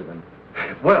dispose of him.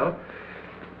 Well,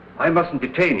 I mustn't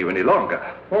detain you any longer.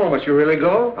 Oh, must you really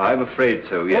go? I'm afraid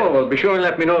so, yes. Oh, well, be sure and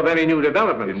let me know of any new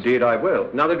developments. Indeed, I will.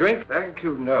 Another drink? Thank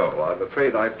you, no. I'm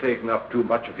afraid I've taken up too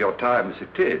much of your time as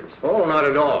it is. Oh, not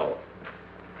at all.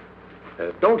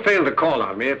 Don't fail to call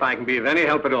on me if I can be of any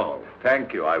help at all.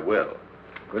 Thank you, I will.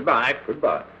 Goodbye.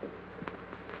 Goodbye.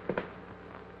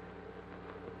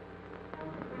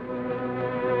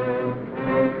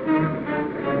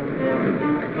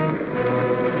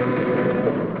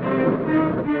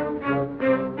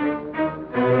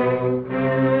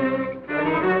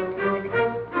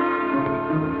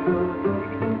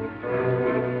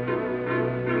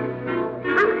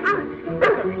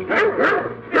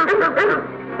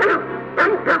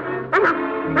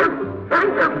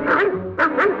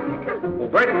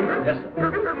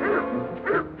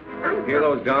 Hear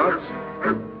those dogs?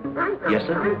 Yes,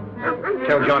 sir.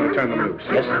 Tell John to turn them loose.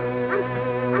 Yes, sir.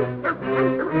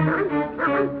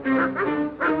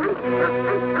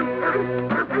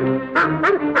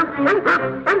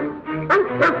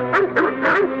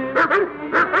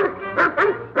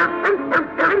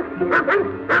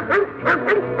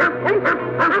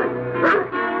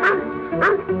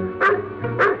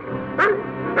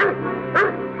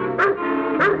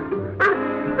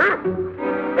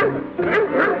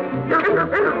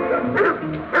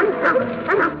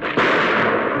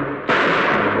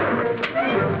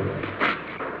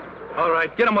 All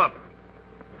right, get him up.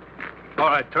 All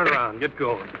right, turn around. Get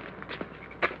going.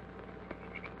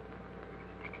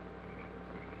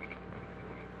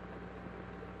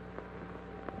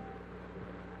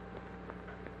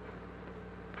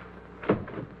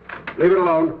 Leave it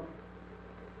alone.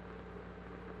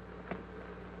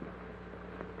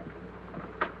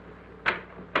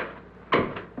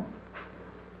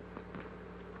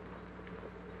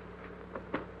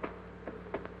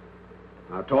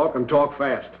 Now talk and talk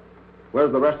fast.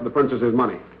 Where's the rest of the princess's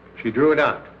money? She drew it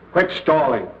out. Quit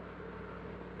stalling.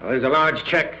 Well, there's a large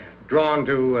check drawn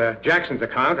to Jackson's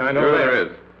account. I know Sure that. there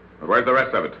is. But where's the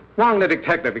rest of it? Wong, the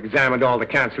detective, examined all the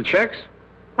canceled checks.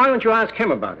 Why don't you ask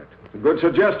him about it? It's a good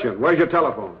suggestion. Where's your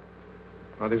telephone?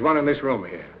 Well, there's one in this room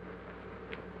here.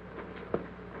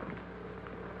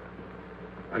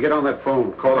 Now get on that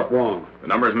phone. Call up Wong. The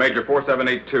number is Major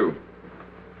 4782.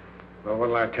 Well,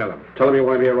 what'll I tell him? Tell him you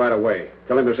want him here right away.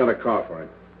 Tell him to send a car for him.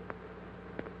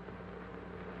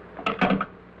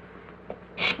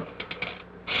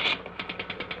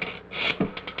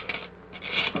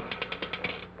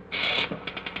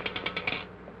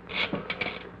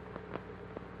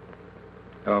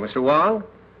 Oh, Mr. Wong?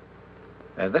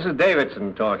 This is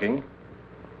Davidson talking.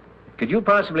 Could you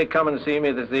possibly come and see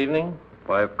me this evening?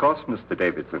 Why, of course, Mr.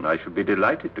 Davidson. I should be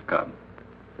delighted to come.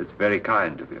 It's very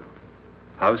kind of you.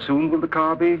 How soon will the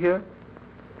car be here?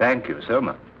 Thank you so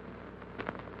much.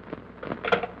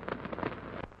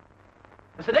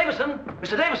 Mr. Davidson!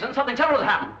 Mr. Davidson, something terrible has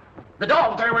happened. The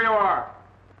dog... Stay where you are.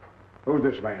 Who's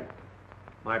this man?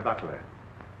 My butler.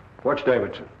 Watch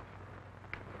Davidson.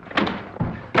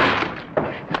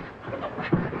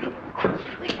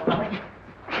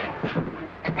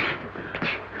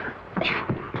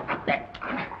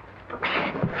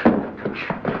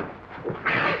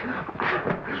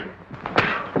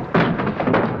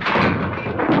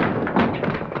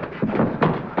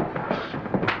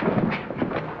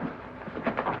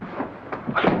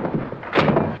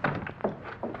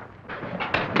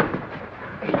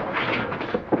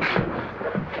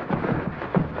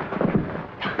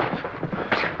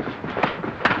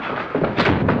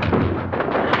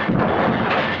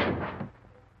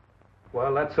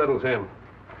 Well, that settles him.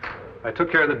 I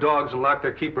took care of the dogs and locked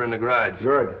their keeper in the garage.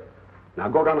 Good. Now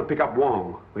go down and pick up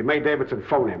Wong. We made Davidson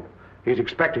phone him. He's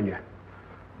expecting you.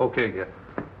 Okay, yeah.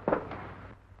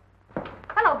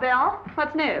 Hello, Bill.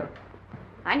 What's new?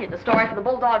 I need the story for the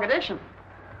Bulldog edition.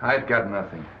 I've got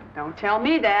nothing. Don't tell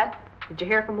me that. Did you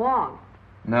hear from Wong?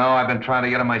 No, I've been trying to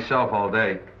get him myself all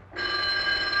day.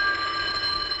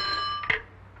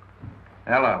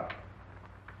 Hello.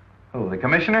 Who, the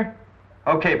commissioner?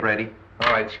 Okay, Brady.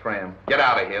 All right, scram. Get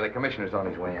out of here. The commissioner's on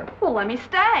his way in. Well, let me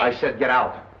stay. I said get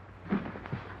out.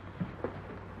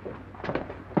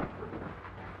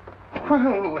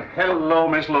 Well, hello,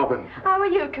 Miss Logan. How are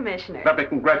you, Commissioner? Let me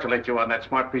congratulate you on that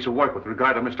smart piece of work with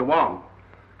regard to Mr. Wong.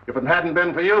 If it hadn't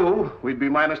been for you, we'd be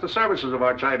minus the services of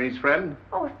our Chinese friend.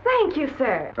 Oh, thank you,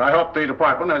 sir. I hope the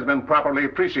department has been properly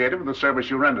appreciative of the service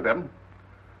you rendered them.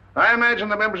 I imagine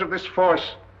the members of this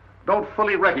force don't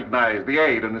fully recognize the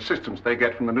aid and assistance they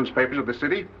get from the newspapers of the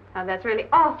city. Oh, that's really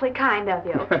awfully kind of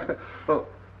you. Well,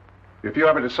 if you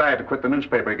ever decide to quit the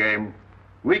newspaper game,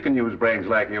 we can use brains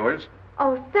like yours.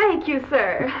 Oh, thank you,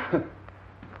 sir.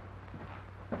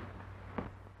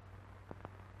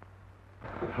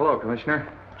 Hello, Commissioner.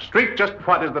 Street, just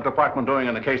what is the department doing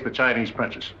in the case of the Chinese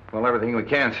princess? Well, everything we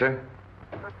can, sir.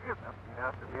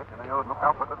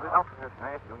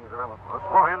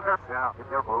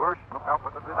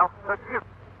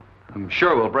 I'm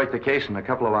sure we'll break the case in a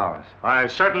couple of hours. I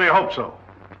certainly hope so.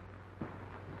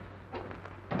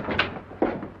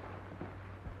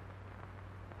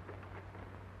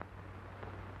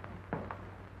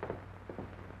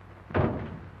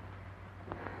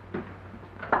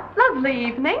 Lovely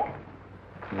evening.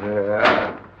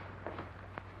 Yeah.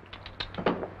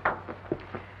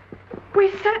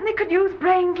 We certainly could use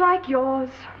brains like yours.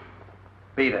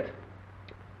 Beat it.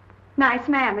 Nice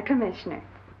man, the commissioner.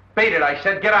 Beat it, I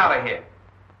said. Get out of here.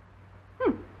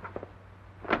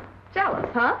 Jealous,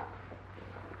 huh?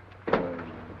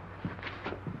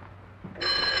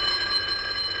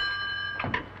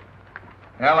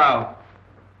 Hello.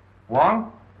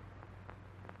 Wong?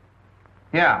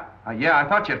 Yeah, I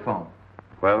thought you'd phone.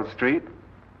 Well, Street,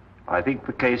 I think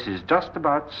the case is just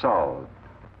about solved.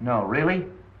 No, really?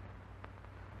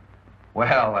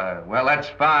 Well, that's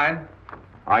fine.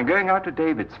 I'm going out to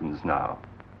Davidson's now.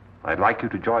 I'd like you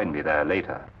to join me there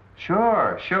later.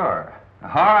 Sure. All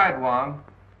right, Wong.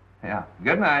 Yeah,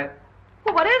 good night.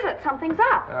 Well, what is it? Something's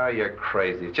up. Oh, you're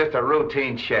crazy. It's just a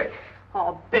routine check.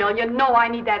 Oh, Bill, you know I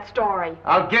need that story.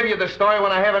 I'll give you the story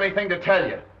when I have anything to tell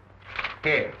you.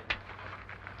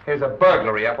 Here's a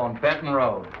burglary up on Benton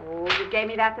Road. Oh, you gave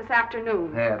me that this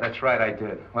afternoon. Yeah, that's right, I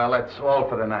did. Well, that's all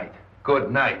for the night.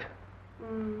 Good night.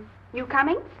 You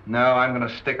coming? No, I'm going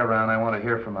to stick around. I want to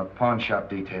hear from a pawn shop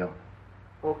detail.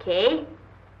 Okay.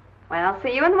 Well, I'll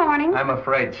see you in the morning. I'm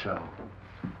afraid so.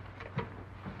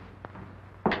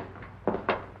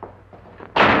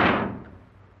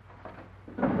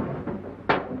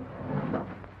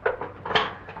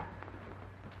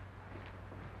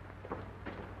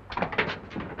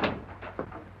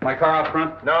 My car out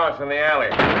front? No, it's in the alley.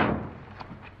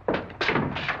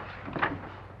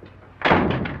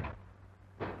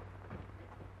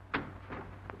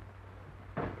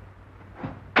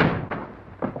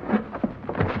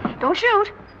 Don't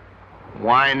shoot.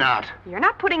 Why not? You're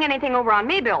not putting anything over on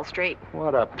me, Bill Street.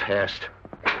 What a pest.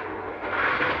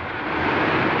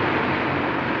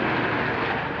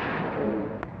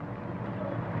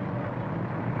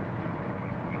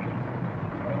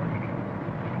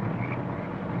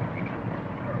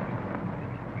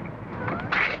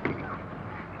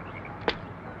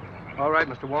 All right,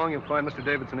 Mr. Wong, you'll find Mr.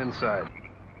 Davidson inside.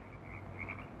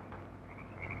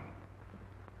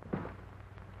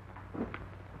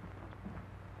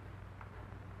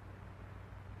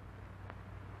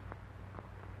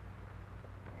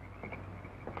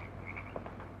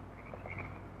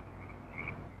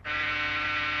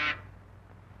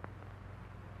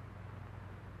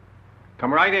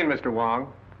 Come right in, Mr.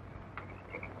 Wong.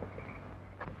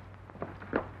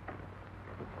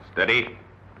 Steady.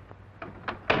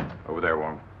 Over there,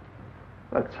 Wong.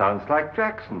 That sounds like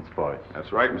Jackson's voice.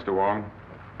 That's right, Mr. Wong.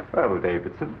 Well,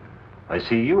 Davidson, I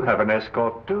see you have an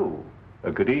escort, too.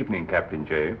 Good evening, Captain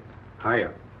James.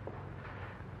 Hiya.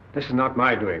 This is not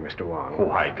my doing, Mr. Wong.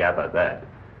 Oh, I gather that.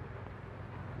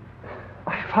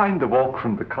 I find the walk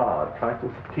from the car a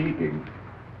trifle fatiguing.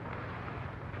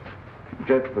 If you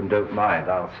gentlemen don't mind,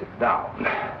 I'll sit down.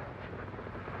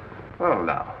 Well,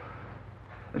 now,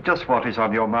 just what is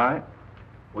on your mind?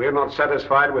 We're not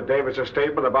satisfied with David's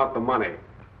statement about the money.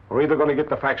 We're either going to get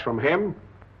the facts from him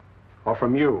or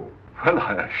from you. Well,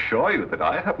 I assure you that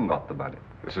I haven't got the money.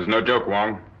 This is no joke,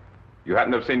 Wong. You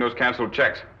happen to have seen those canceled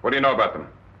checks. What do you know about them?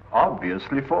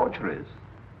 Obviously forgeries.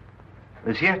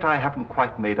 As yet, I haven't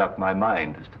quite made up my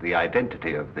mind as to the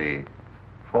identity of the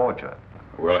forger.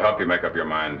 We'll help you make up your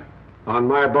mind. On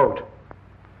my boat.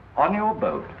 On your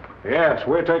boat? Yes,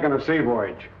 we're taking a sea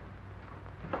voyage.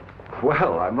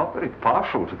 Well, I'm not very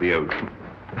partial to the ocean.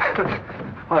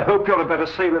 I hope you're a better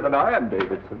sailor than I am,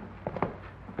 Davidson.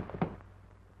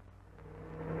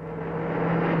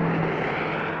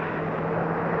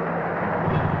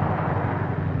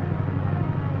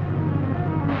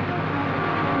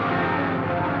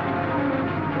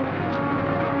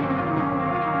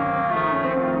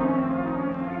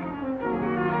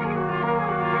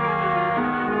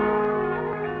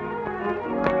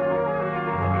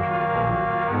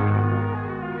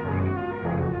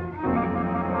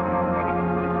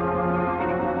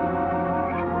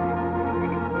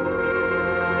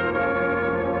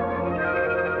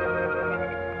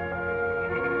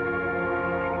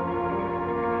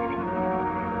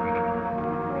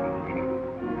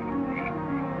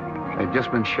 They've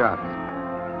just been shot.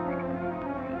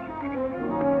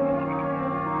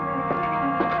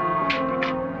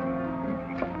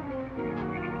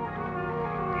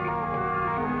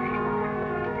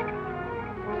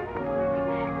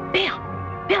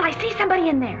 Bill, I see somebody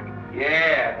in there.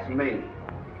 Yeah, it's me.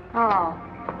 Oh.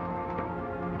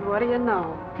 What do you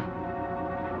know?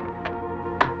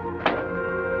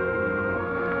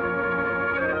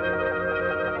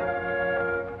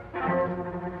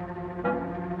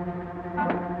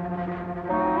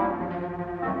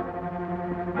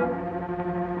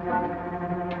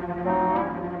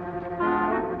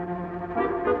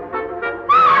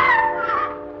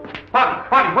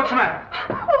 Bonnie, what's the matter?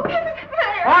 Oh, it's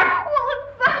there. What? Oh, it's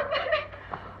something.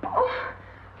 Oh.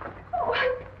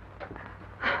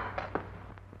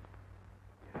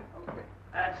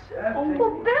 Oh,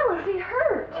 well, Bill, is he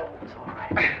hurt? Oh, it's all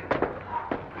right.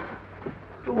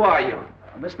 Who are you?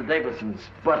 Mr. Davidson's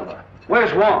butler.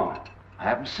 Where's Wong? I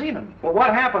haven't seen him. Well,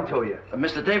 what happened to you?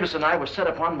 Mr. Davidson and I were set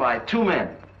upon by two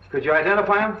men. Could you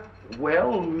identify him?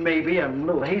 Well, maybe. I'm a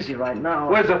little hazy right now.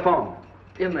 Where's the phone?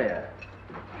 In there.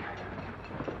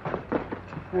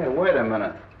 Hey, wait a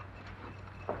minute.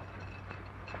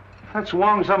 That's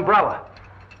Wong's umbrella.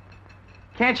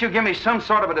 Can't you give me some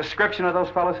sort of a description of those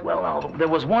fellas? Well, now, there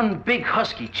was one big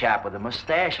husky chap with a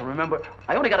mustache, I remember.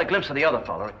 I only got a glimpse of the other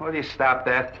feller. Will you stop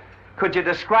that? Could you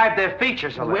describe their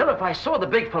features a little? Well, if I saw the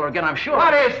big feller again, I'm sure...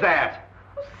 What is that?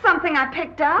 Something I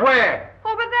picked up. Where?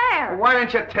 Over there. Well, why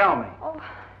didn't you tell me? Oh.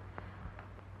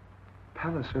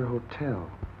 Palliser Hotel.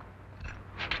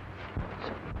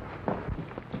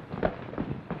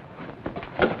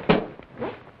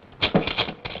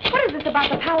 What is this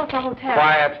about the Palliser Hotel?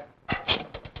 Quiet.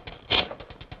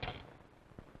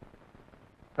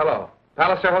 Hello.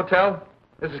 Palliser Hotel?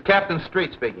 This is Captain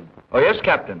Street speaking. Oh, yes,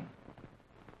 Captain.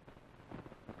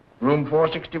 Room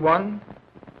 461?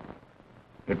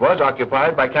 It was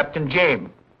occupied by Captain James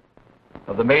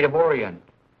of the Maid of Orient.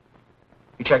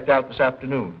 He checked out this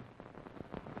afternoon.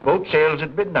 Boat sails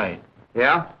at midnight.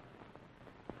 Yeah?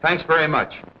 Thanks very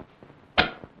much.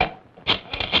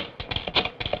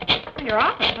 Your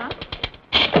office, huh?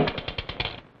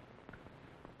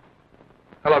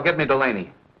 Hello, get me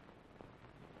Delaney.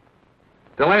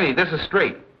 Delaney, this is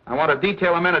Street. I want to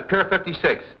detail him in at Pier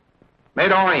 56.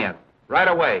 Made Orient. Right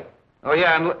away. Oh,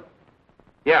 yeah, and...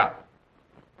 Yeah.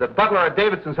 The butler at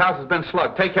Davidson's house has been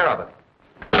slugged. Take care of it.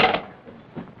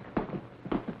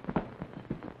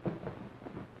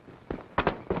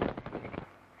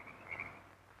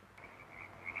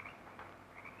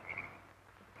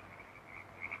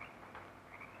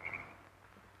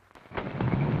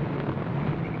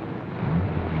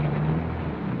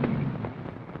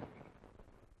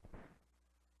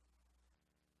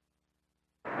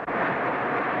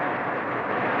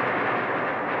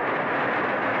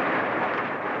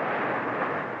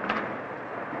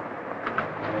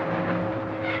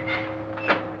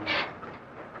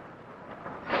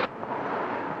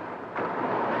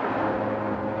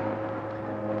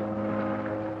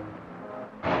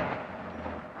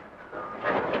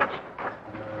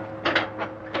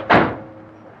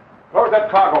 Close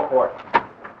that cargo port.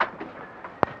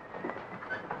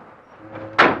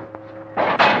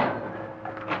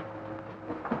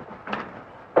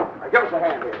 Now, give us a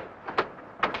hand here.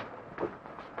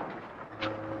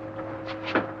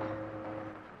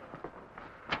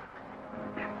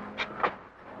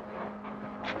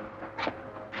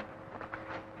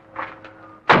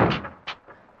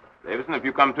 Davidson, if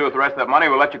you come to with the rest of that money,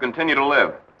 we'll let you continue to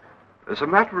live. As a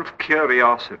matter of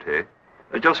curiosity,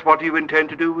 just what do you intend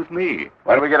to do with me?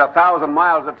 When we get 1,000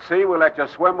 miles at sea, we'll let you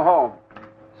swim home.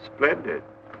 Splendid.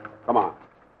 Come on.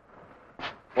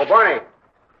 Well, Barney,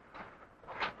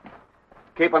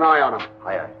 keep an eye on him.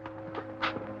 Aye, aye.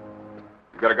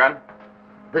 You got a gun?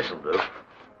 This'll do.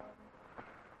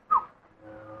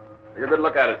 Take a good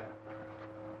look at it.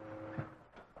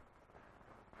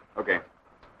 Okay.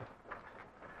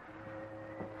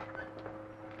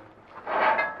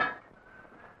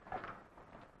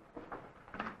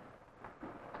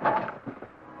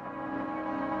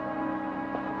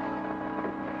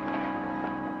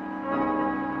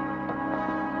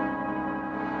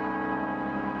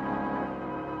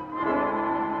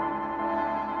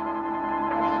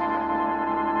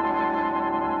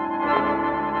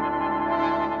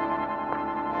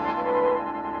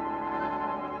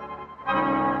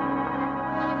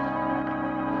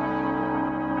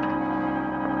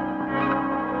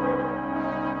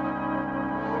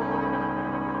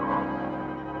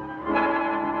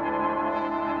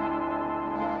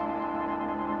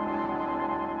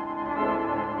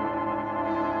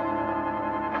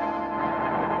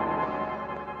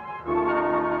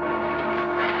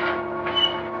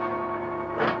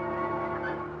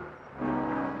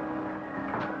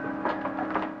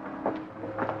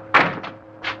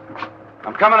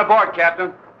 Coming aboard,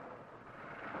 Captain.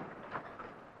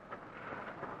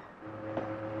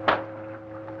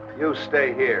 You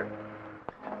stay here.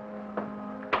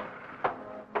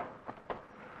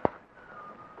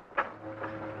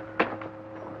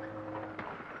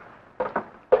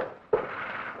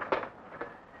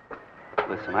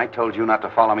 Listen, I told you not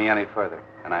to follow me any further,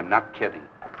 and I'm not kidding.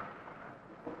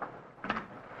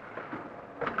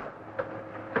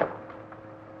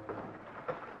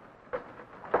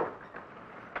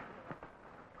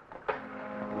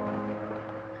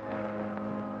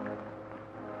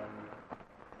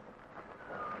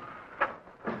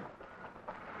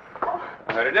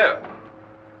 How'd you do?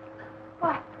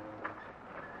 What?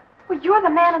 Well, you're the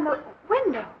man in the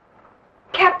window.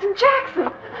 Captain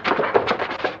Jackson.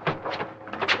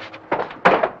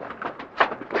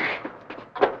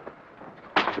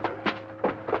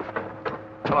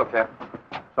 Hello, Captain.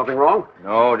 Something wrong?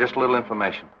 No, just a little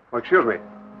information. Oh, excuse me.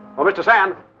 Oh, Mr.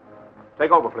 Sand,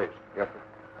 take over, please. Yes,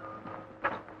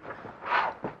 sir.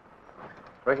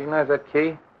 Recognize that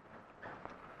key?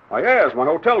 Oh, yes, my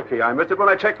hotel key. I missed it when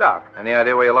I checked out. Any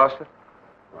idea where you lost it?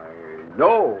 Why,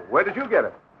 no. Where did you get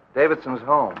it? Davidson's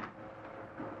home.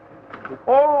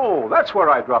 Oh, that's where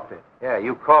I dropped it. Yeah,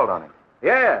 you called on him.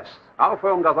 Yes. Our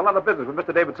firm does a lot of business with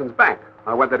Mr. Davidson's bank.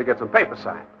 I went there to get some papers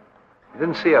signed. You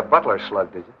didn't see a butler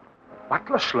slug, did you?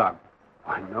 Butler slug?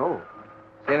 I know.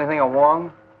 See anything of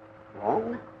Wong?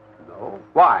 Wong? No.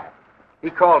 Why?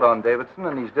 He called on Davidson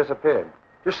and he's disappeared.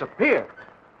 Disappeared?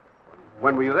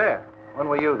 When were you there? When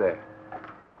were you there?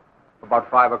 About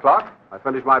 5 o'clock. I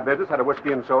finished my business, had a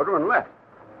whiskey and soda, and left.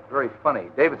 Very funny.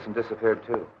 Davidson disappeared,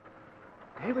 too.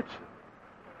 Davidson?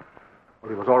 Well,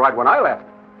 he was all right when I left.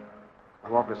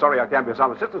 I'm awfully sorry I can't be of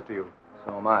some assistance to you.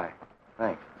 So am I.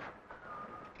 Thanks.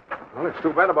 Well, it's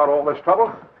too bad about all this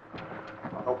trouble.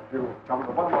 I hope you come to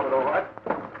the bottom of it all right.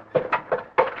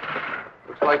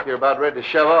 Looks like you're about ready to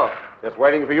shove off. Just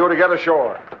waiting for you to get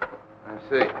ashore. I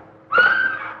see.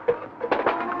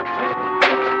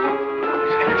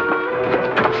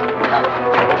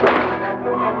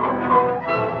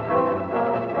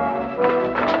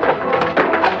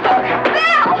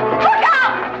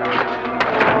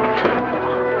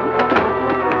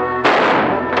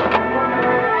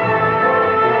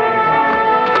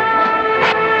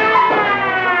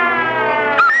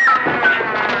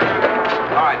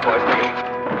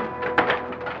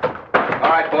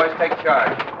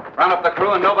 charge. Round up the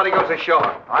crew and nobody goes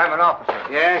ashore. I'm an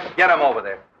officer. Yeah? Get him over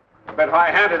there. A bit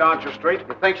high-handed, aren't you, Street?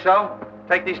 You think so?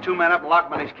 Take these 2 men up and lock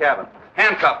them in his cabin.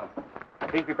 Handcuff them. I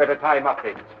think we better tie him up,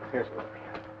 Davis. Yes,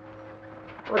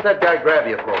 What'd that guy grab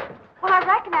you for? Well, I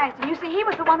recognized him. You see, he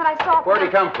was the one that I saw. Where'd he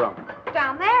come from?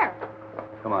 Down there.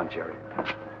 Come on, Jerry.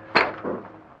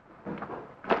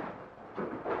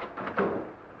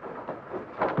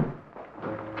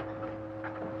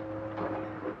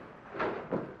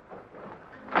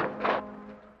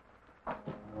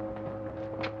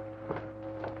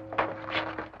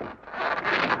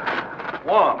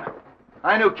 Wong,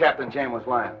 I knew Captain James was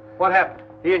lying. What happened?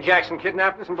 He and Jackson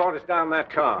kidnapped us and brought us down in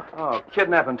that car. Oh,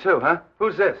 kidnapping too, huh?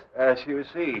 Who's this? As you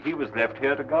see, he was left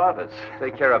here to guard us.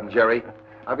 Take care of him, Jerry.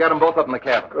 I've got them both up in the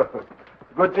cabin.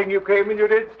 Good thing you came when you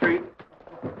did, Street.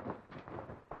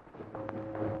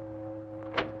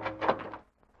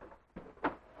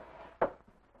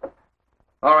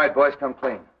 All right, boys, come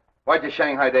clean. Why'd you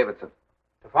Shanghai Davidson?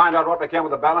 To find out what became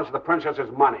of the balance of the princess's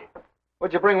money.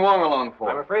 What'd you bring Wong along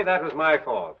for? I'm afraid that was my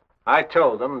fault. I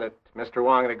told them that Mr.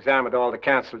 Wong had examined all the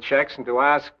canceled checks and to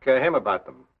ask him about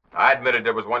them. I admitted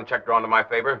there was one check drawn to my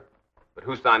favor, but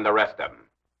who signed the rest of them?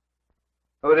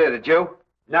 Who did you?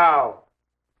 No.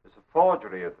 There's a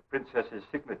forgery of the princess's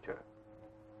signature.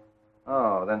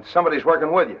 Oh, then somebody's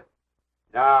working with you.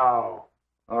 No.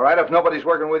 All right, if nobody's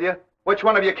working with you, which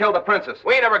one of you killed the princess?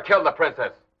 We never killed the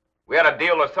princess. We had a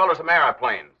deal to sell her some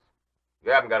airplanes.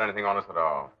 You haven't got anything on us at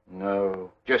all.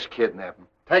 No, just kidnap him.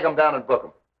 Take him down and book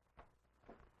him.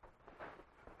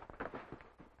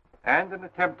 And an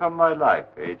attempt on my life,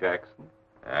 eh, Jackson?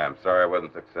 I'm sorry I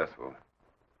wasn't successful.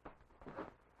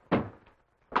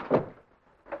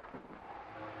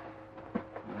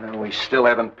 Well, we still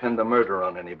haven't pinned the murder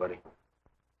on anybody.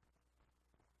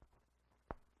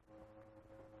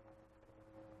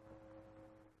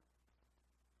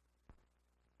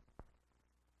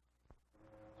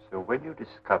 So when you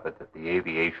discovered that the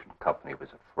aviation company was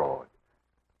a fraud,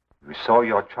 you saw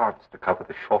your chance to cover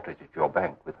the shortage at your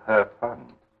bank with her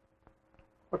funds.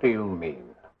 What do you mean?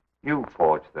 You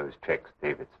forged those checks,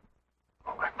 Davidson.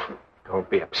 Don't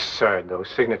be absurd. Those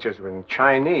signatures were in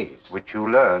Chinese. Which you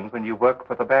learned when you worked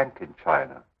for the bank in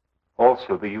China.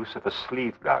 Also the use of a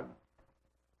sleeve gun.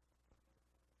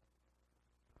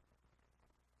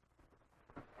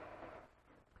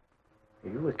 Are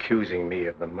you accusing me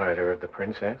of the murder of the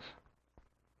princess?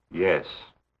 Yes.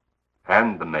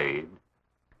 And the maid.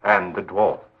 And the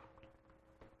dwarf.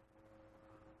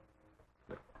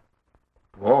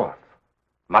 Dwarf?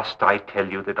 Must I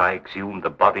tell you that I exhumed the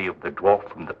body of the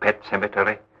dwarf from the pet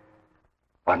cemetery?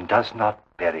 One does not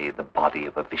bury the body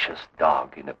of a vicious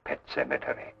dog in a pet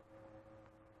cemetery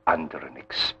under an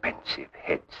expensive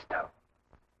headstone.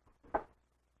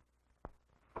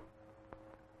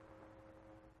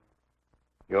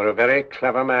 You're a very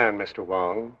clever man, Mr.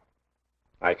 Wong.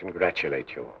 I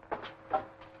congratulate you.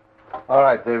 All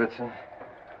right, Davidson.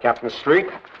 Captain Street?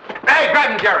 Hey,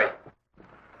 grab him, Jerry!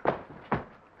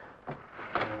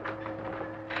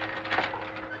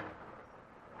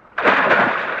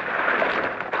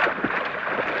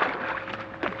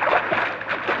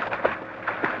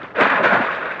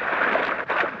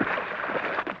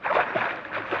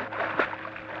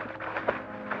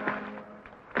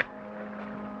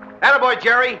 Attaboy,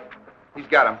 Jerry. He's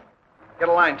got him. Get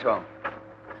a line to him.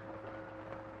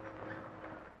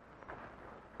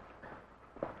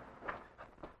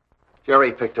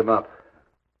 Jerry picked him up.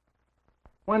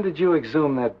 When did you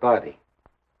exhume that body?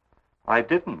 I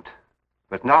didn't.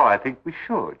 But now I think we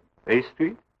should. Eh,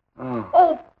 Street?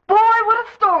 Oh, boy, what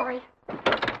a story.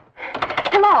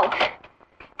 Hello.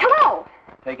 Hello.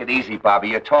 Take it easy, Bobby.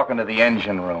 You're talking to the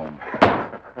engine room.